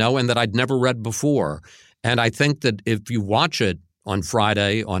didn't know and that I'd never read before. And I think that if you watch it on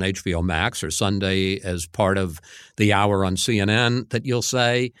Friday on HBO Max or Sunday as part of the hour on CNN, that you'll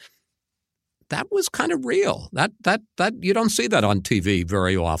say, that was kind of real. That you don't see that on TV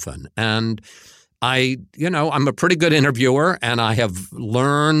very often. And I'm a pretty good interviewer, and I have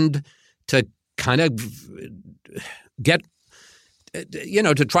learned to kind of get,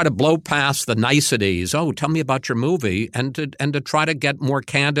 to try to blow past the niceties. Oh, tell me about your movie, and to try to get more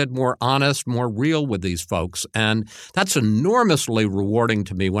candid, more honest, more real with these folks. And that's enormously rewarding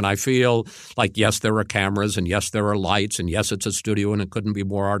to me when I feel like, yes, there are cameras, and yes, there are lights, and yes, it's a studio, and it couldn't be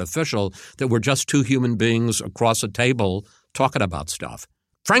more artificial, that we're just two human beings across a table talking about stuff.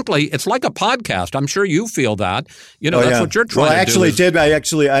 Frankly, it's like a podcast. I'm sure you feel that. That's what you're trying to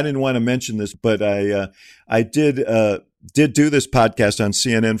do. I didn't want to mention this, but I did do this podcast on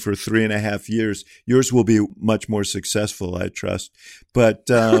CNN for 3.5 years. Yours will be much more successful, I trust. But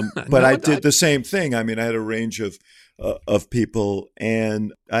I did the same thing. I mean, I had a range of people,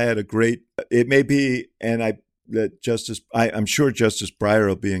 and I had a great. It may be, and I'm sure Justice Breyer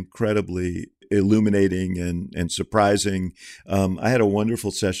will be incredibly illuminating and surprising. I had a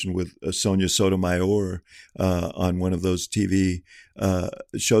wonderful session with Sonia Sotomayor on one of those TV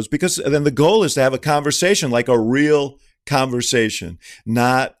shows, because then the goal is to have a conversation, like a real conversation,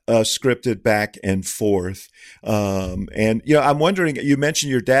 not scripted back and forth. And I'm wondering, you mentioned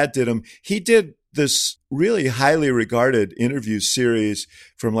your dad did them. He did this really highly regarded interview series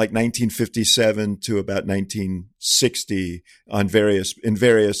from like 1957 to about 1960 in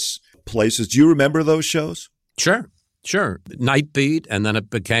various places. Do you remember those shows? Sure. Night Beat, and then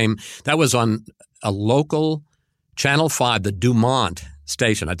that was on a local Channel 5, the Dumont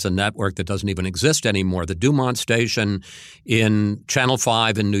station. It's a network that doesn't even exist anymore. The Dumont station in Channel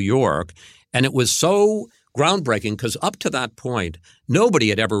 5 in New York. And it was so groundbreaking because up to that point, nobody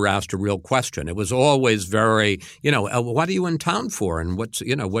had ever asked a real question. It was always very, what are you in town for? And what's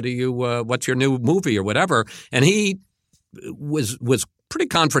your new movie or whatever? And he was pretty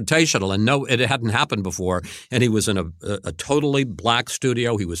confrontational, and no, it hadn't happened before. And he was in a totally black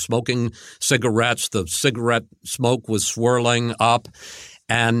studio. He was smoking cigarettes. The cigarette smoke was swirling up,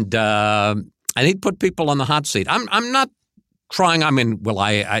 and he'd put people on the hot seat. I'm not trying. I mean,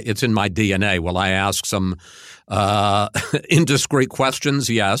 it's in my DNA. Will I ask some indiscreet questions?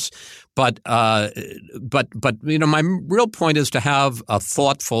 Yes, but my real point is to have a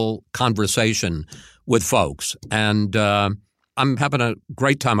thoughtful conversation with folks, and I'm having a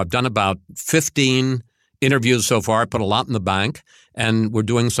great time. I've done about 15 interviews so far. I put a lot in the bank, and we're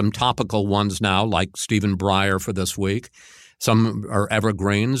doing some topical ones now, like Stephen Breyer for this week. Some are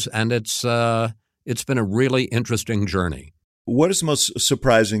evergreens, and it's been a really interesting journey. What is the most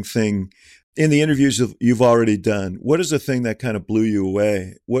surprising thing in the interviews you've already done? What is the thing that kind of blew you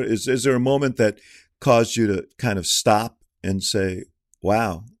away? Is there a moment that caused you to kind of stop and say,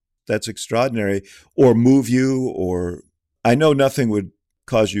 wow, that's extraordinary, or move you, or I know nothing would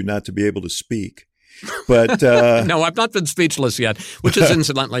cause you not to be able to speak, but no, I've not been speechless yet, which is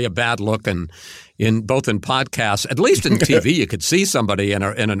incidentally a bad look in both in podcasts. At least in TV, you could see somebody in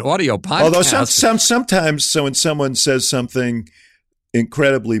an audio podcast. Although sometimes, so when someone says something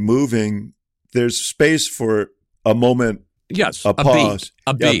incredibly moving, there's space for a moment Yes, a pause.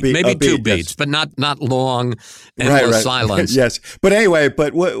 A beat, maybe two beats, yes. but not long, endless silence. Yes. But anyway,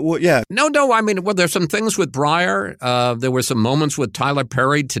 but what yeah. No, I mean, well, there's some things with Breyer. There were some moments with Tyler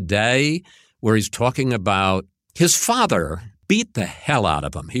Perry today where he's talking about his father beat the hell out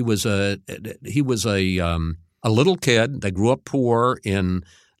of him. He was a little kid. They grew up poor in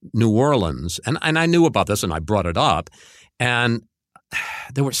New Orleans, and I knew about this, and I brought it up, and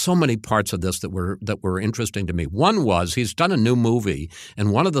there were so many parts of this that were interesting to me. One was he's done a new movie,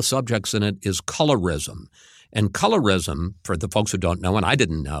 and one of the subjects in it is colorism. And colorism, for the folks who don't know, and I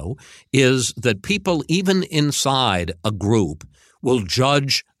didn't know, is that people even inside a group will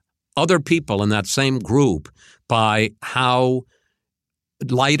judge other people in that same group by how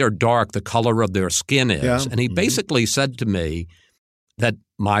light or dark the color of their skin is. Yeah. And he basically said to me that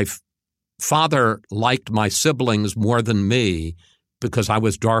my father liked my siblings more than me because I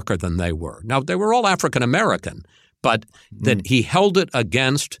was darker than they were. Now, they were all African American, but that he held it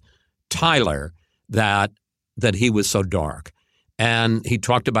against Tyler that he was so dark. And he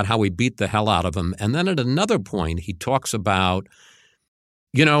talked about how he beat the hell out of him. And then at another point, he talks about,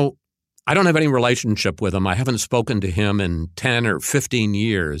 I don't have any relationship with him. I haven't spoken to him in 10 or 15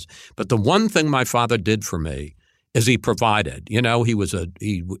 years. But the one thing my father did for me is he provided.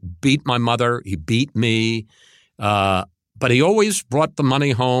 He beat my mother. He beat me. But he always brought the money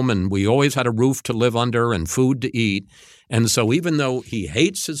home, and we always had a roof to live under and food to eat. And so even though he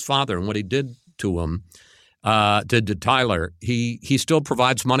hates his father and what he did to him, did to Tyler, he still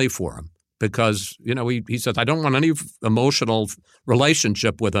provides money for him because, he says, I don't want any emotional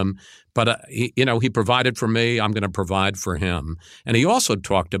relationship with him, but, he provided for me. I'm going to provide for him. And he also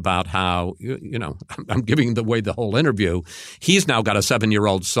talked about how, I'm giving away the whole interview. He's now got a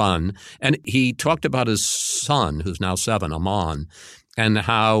 7-year-old son. And he talked about his son, who's now 7, Amon, and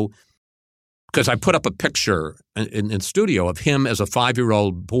how – because I put up a picture in studio of him as a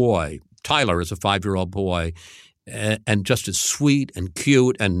 5-year-old boy, Tyler as a 5-year-old boy, and just as sweet and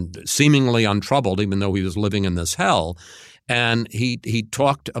cute and seemingly untroubled, even though he was living in this hell. And he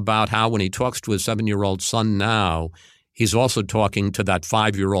talked about how when he talks to his 7-year-old son now, he's also talking to that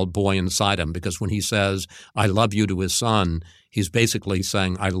 5-year-old boy inside him, because when he says, I love you to his son, he's basically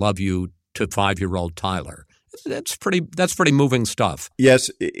saying, I love you to 5-year-old Tyler. That's pretty moving stuff. Yes,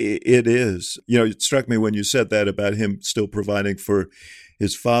 it is. It struck me when you said that about him still providing for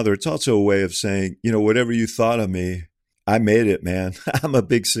his father. It's also a way of saying, whatever you thought of me, I made it, man. I'm a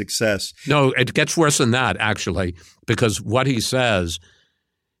big success. No, it gets worse than that, actually, because what he says,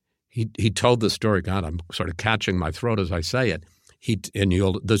 he told the story. God, I'm sort of catching my throat as I say it.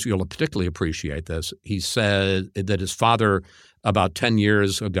 You'll particularly appreciate this. He said that his father, about 10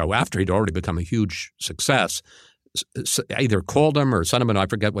 years ago, after he'd already become a huge success, either called him or sent him, and I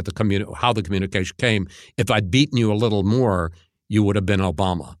forget how the communication came. If I'd beaten you a little more, you would have been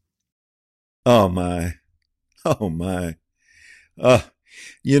Obama. Oh my.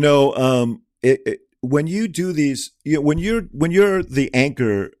 When you do these, when you're the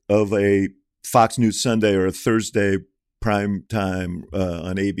anchor of a Fox News Sunday or a Thursday prime time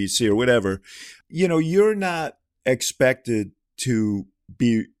on ABC or whatever, you're not expected to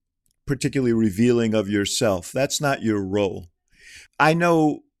be particularly revealing of yourself. That's not your role. I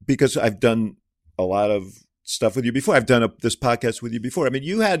know because I've done a lot of stuff with you before. I've done this podcast with you before. I mean,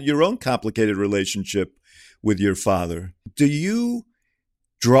 you had your own complicated relationship with your father. Do you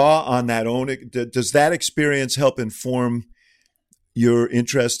draw on that own? Does that experience help inform your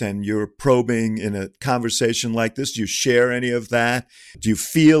interest and your probing in a conversation like this? Do you share any of that? Do you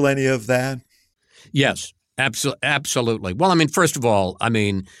feel any of that? Yes, absolutely. Well, I mean, first of all,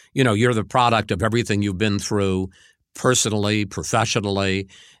 you're the product of everything you've been through personally, professionally.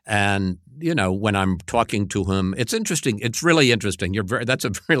 And, when I'm talking to him, it's interesting. It's really interesting. You're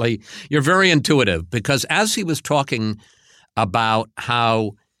very intuitive, because as he was talking about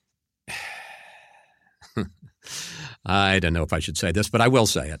how I don't know if I should say this, but I will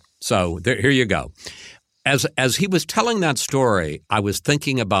say it. So here you go. As he was telling that story, I was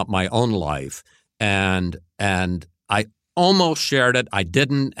thinking about my own life, and I almost shared it. I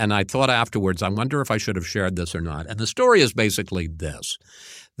didn't, and I thought afterwards, I wonder if I should have shared this or not. And the story is basically this,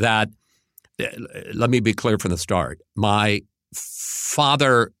 that let me be clear from the start. My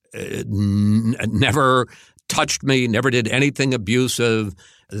father never touched me, never did anything abusive.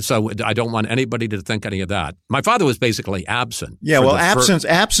 So I don't want anybody to think any of that. My father was basically absent. Yeah, well,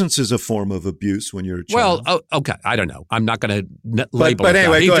 absence is a form of abuse when you're a child. Well, okay, I don't know. I'm not going to label but it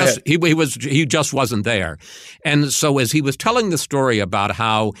anyway, that. go ahead. He just wasn't there. And so as he was telling the story about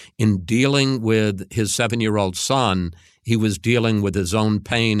how in dealing with his 7-year-old son, he was dealing with his own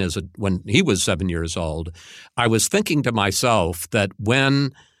pain when he was 7 years old, I was thinking to myself that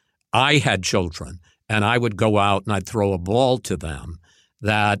when I had children and I would go out and I'd throw a ball to them,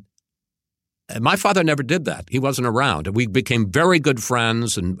 that my father never did that. He wasn't around. We became very good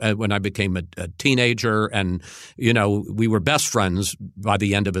friends, and when I became a teenager, and we were best friends by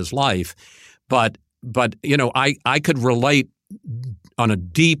the end of his life. But I could relate on a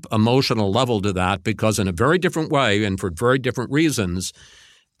deep emotional level to that, because in a very different way and for very different reasons,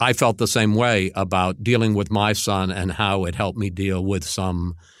 I felt the same way about dealing with my son and how it helped me deal with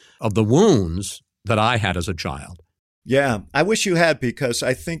some of the wounds that I had as a child. Yeah, I wish you had, because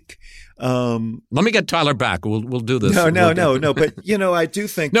I think. Let me get Tyler back. We'll do this. No. But I do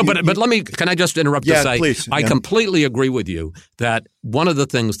think. No, but let me. Can I just interrupt to say? Please. I completely agree with you that one of the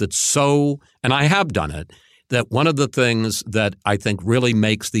things that's and I have done it, that one of the things that I think really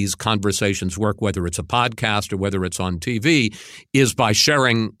makes these conversations work, whether it's a podcast or whether it's on TV, is by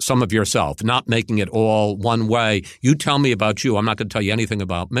sharing some of yourself, not making it all one way. You tell me about you. I'm not going to tell you anything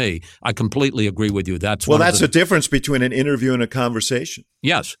about me. I completely agree with you. That's the difference between an interview and a conversation.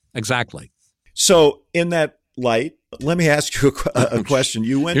 Yes, exactly. So in that light, let me ask you a question.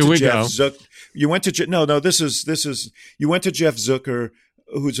 You went to Jeff Zucker. You went to this is you went to Jeff Zucker,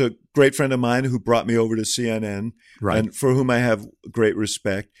 who's a great friend of mine who brought me over to CNN, right, and for whom I have great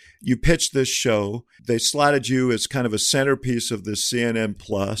respect. You pitched this show. They slotted you as kind of a centerpiece of the CNN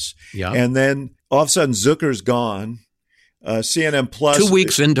Plus. Yeah. And then all of a sudden Zucker's gone. CNN Plus. 2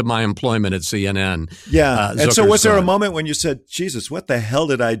 weeks into my employment at CNN. Yeah. And so was there a moment when you said, Jesus, what the hell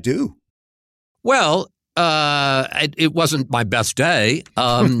did I do? Well, it wasn't my best day,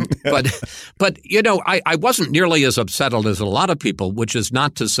 but I wasn't nearly as upset as a lot of people, which is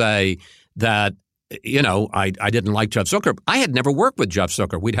not to say that, I didn't like Jeff Zucker. I had never worked with Jeff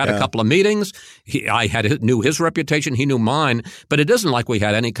Zucker. We'd had a couple of meetings. I knew his reputation. He knew mine, but it isn't like we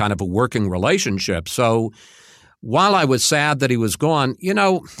had any kind of a working relationship. So while I was sad that he was gone,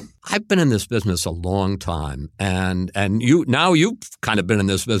 I've been in this business a long time, and you've kind of been in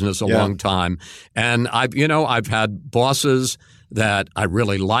this business a long time, and I've had bosses that I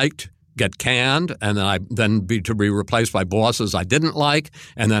really liked get canned, and then be replaced by bosses I didn't like,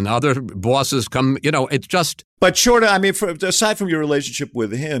 and then other bosses come. It's just. But short, aside from your relationship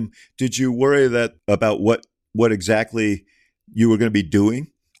with him, did you worry about what exactly you were going to be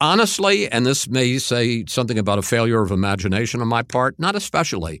doing? Honestly, and this may say something about a failure of imagination on my part, not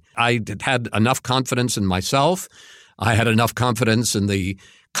especially. I had enough confidence in myself. I had enough confidence in the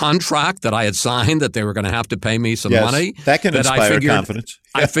contract that I had signed that they were going to have to pay me some money. That can inspire confidence.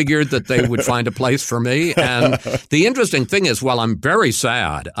 I figured that they would find a place for me. And the interesting thing is, while I'm very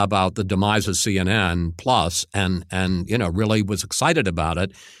sad about the demise of CNN Plus and really was excited about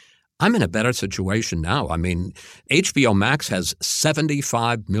it, I'm in a better situation now. I mean, HBO Max has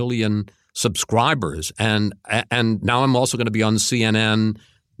 75 million subscribers, and now I'm also going to be on CNN,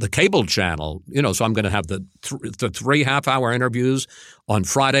 the cable channel. So I'm going to have the 3 half-hour interviews on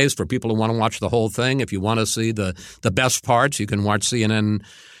Fridays for people who want to watch the whole thing. If you want to see the best parts, you can watch CNN.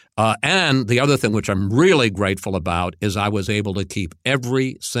 And the other thing, which I'm really grateful about, is I was able to keep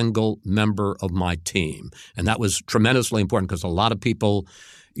every single member of my team, and that was tremendously important because a lot of people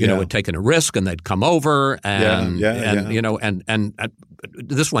had taken a risk and they'd come over and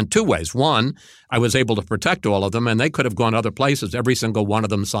this went two ways. One, I was able to protect all of them, and they could have gone other places. Every single one of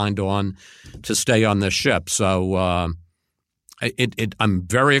them signed on to stay on this ship. So I'm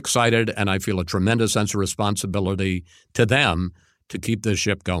very excited, and I feel a tremendous sense of responsibility to them to keep this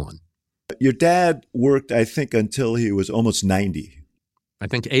ship going. Your dad worked, I think, until he was almost 90. I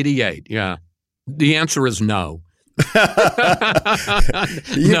think 88, yeah. The answer is no.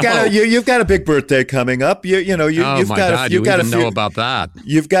 You've got a big birthday coming up. You've got to know about that.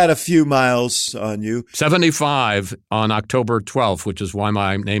 You've got a few miles on you. 75 on October 12th, which is why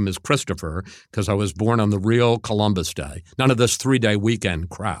my name is Christopher, because I was born on the real Columbus Day. None of this 3-day weekend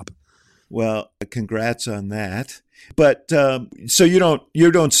crap. Well, congrats on that. But so you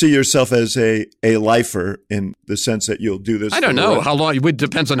don't see yourself as a lifer in the sense that you'll do this. I don't know how long. It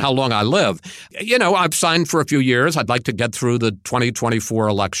depends on how long I live. I've signed for a few years. I'd like to get through the 2024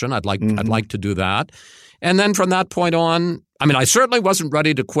 election. I'd like to do that, and then from that point on, I certainly wasn't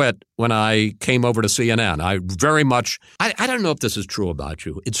ready to quit when I came over to CNN. I very much. I don't know if this is true about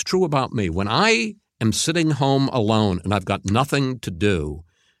you. It's true about me. When I am sitting home alone and I've got nothing to do,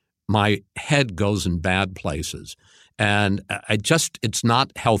 my head goes in bad places. And it's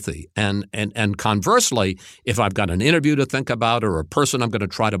not healthy. And conversely, if I've got an interview to think about or a person I'm going to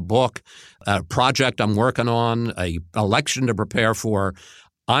try to book, a project I'm working on, a election to prepare for,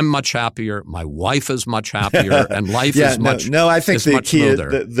 I'm much happier. My wife is much happier, and life is much No, I think the key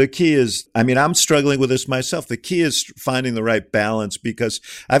smoother. the key is, I mean, I'm struggling with this myself. The key is finding the right balance, because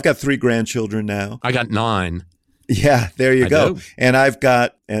I've got 3 grandchildren now. I got 9. Yeah, there you go. do. And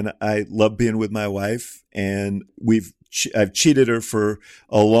I love being with my wife, and I've cheated her for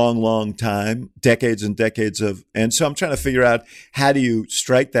a long, long time, decades and decades and so I'm trying to figure out, how do you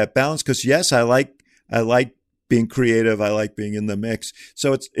strike that balance? Because yes, I like being creative. I like being in the mix.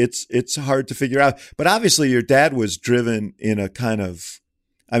 So it's hard to figure out. But obviously your dad was driven in a kind of,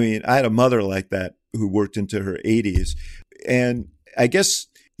 I mean, I had a mother like that who worked into her 80s. And I guess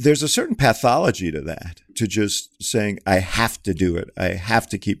there's a certain pathology to that, to just saying, I have to do it. I have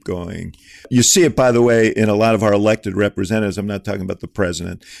to keep going. You see it, by the way, in a lot of our elected representatives. I'm not talking about the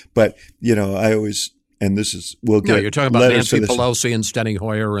president, but, I always, and this is, we'll get. No, you're talking about Nancy Pelosi and Steny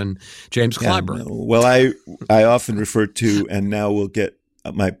Hoyer and James Clyburn. Yeah, well, I often refer to, and now we'll get,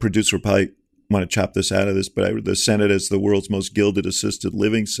 my producer will probably want to chop this out of this, but the Senate as the world's most gilded assisted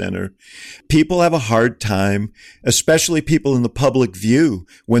living center. People have a hard time, especially people in the public view,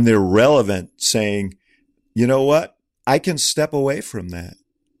 when they're relevant, saying, you know what, I can step away from that.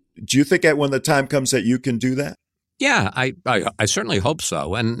 Do you think that when the time comes that you can do that? Yeah, I certainly hope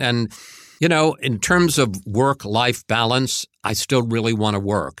so. And in terms of work-life balance, I still really want to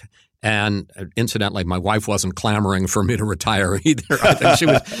work. And incidentally, my wife wasn't clamoring for me to retire either. I think she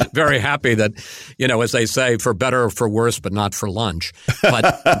was very happy that, as they say, for better or for worse, but not for lunch.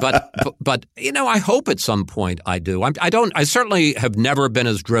 But I hope at some point I do. I certainly have never been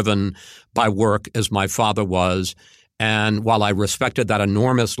as driven by work as my father was. And while I respected that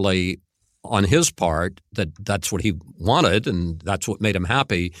enormously on his part, that's what he wanted and that's what made him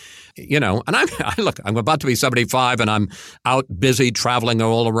happy, and I'm about to be 75 and I'm out busy traveling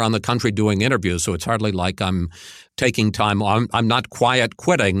all around the country doing interviews. So it's hardly like I'm taking time on. I'm not quiet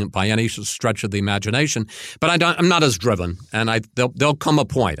quitting by any stretch of the imagination, but I'm not as driven, and there'll come a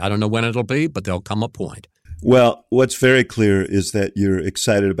point. I don't know when it'll be, but there'll come a point. Well, what's very clear is that you're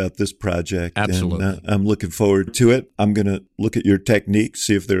excited about this project. Absolutely. And I'm looking forward to it. I'm going to look at your technique,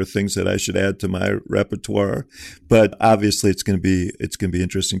 see if there are things that I should add to my repertoire. But obviously, it's going to be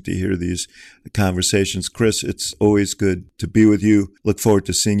interesting to hear these conversations. Chris, it's always good to be with you. Look forward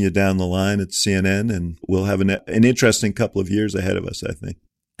to seeing you down the line at CNN, and we'll have an interesting couple of years ahead of us, I think.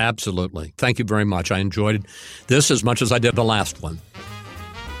 Absolutely. Thank you very much. I enjoyed this as much as I did the last one.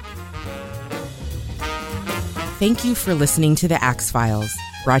 Thank you for listening to The Axe Files,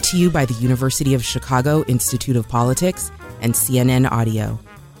 brought to you by the University of Chicago Institute of Politics and CNN Audio.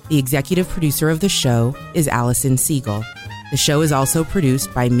 The executive producer of the show is Allison Siegel. The show is also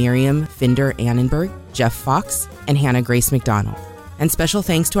produced by Miriam Finder-Annenberg, Jeff Fox, and Hannah Grace McDonald. And special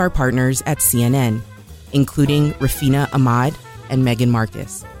thanks to our partners at CNN, including Rafina Ahmad and Megan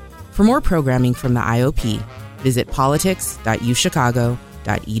Marcus. For more programming from the IOP, visit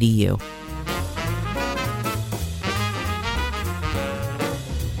politics.uchicago.edu.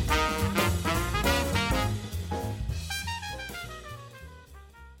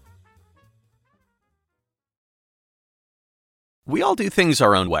 We all do things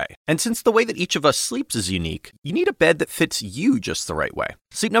our own way. And since the way that each of us sleeps is unique, you need a bed that fits you just the right way.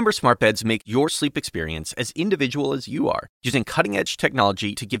 Sleep Number smart beds make your sleep experience as individual as you are, using cutting-edge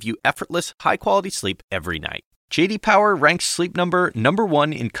technology to give you effortless, high-quality sleep every night. J.D. Power ranks Sleep Number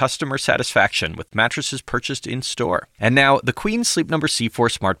 #1 in customer satisfaction with mattresses purchased in-store. And now, the Queen Sleep Number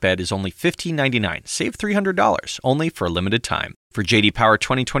C4 smart bed is only $1,599. Save $300, only for a limited time. For J.D. Power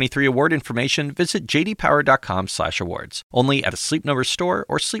 2023 award information, visit jdpower.com/awards. Only at a Sleep Number store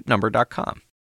or sleepnumber.com.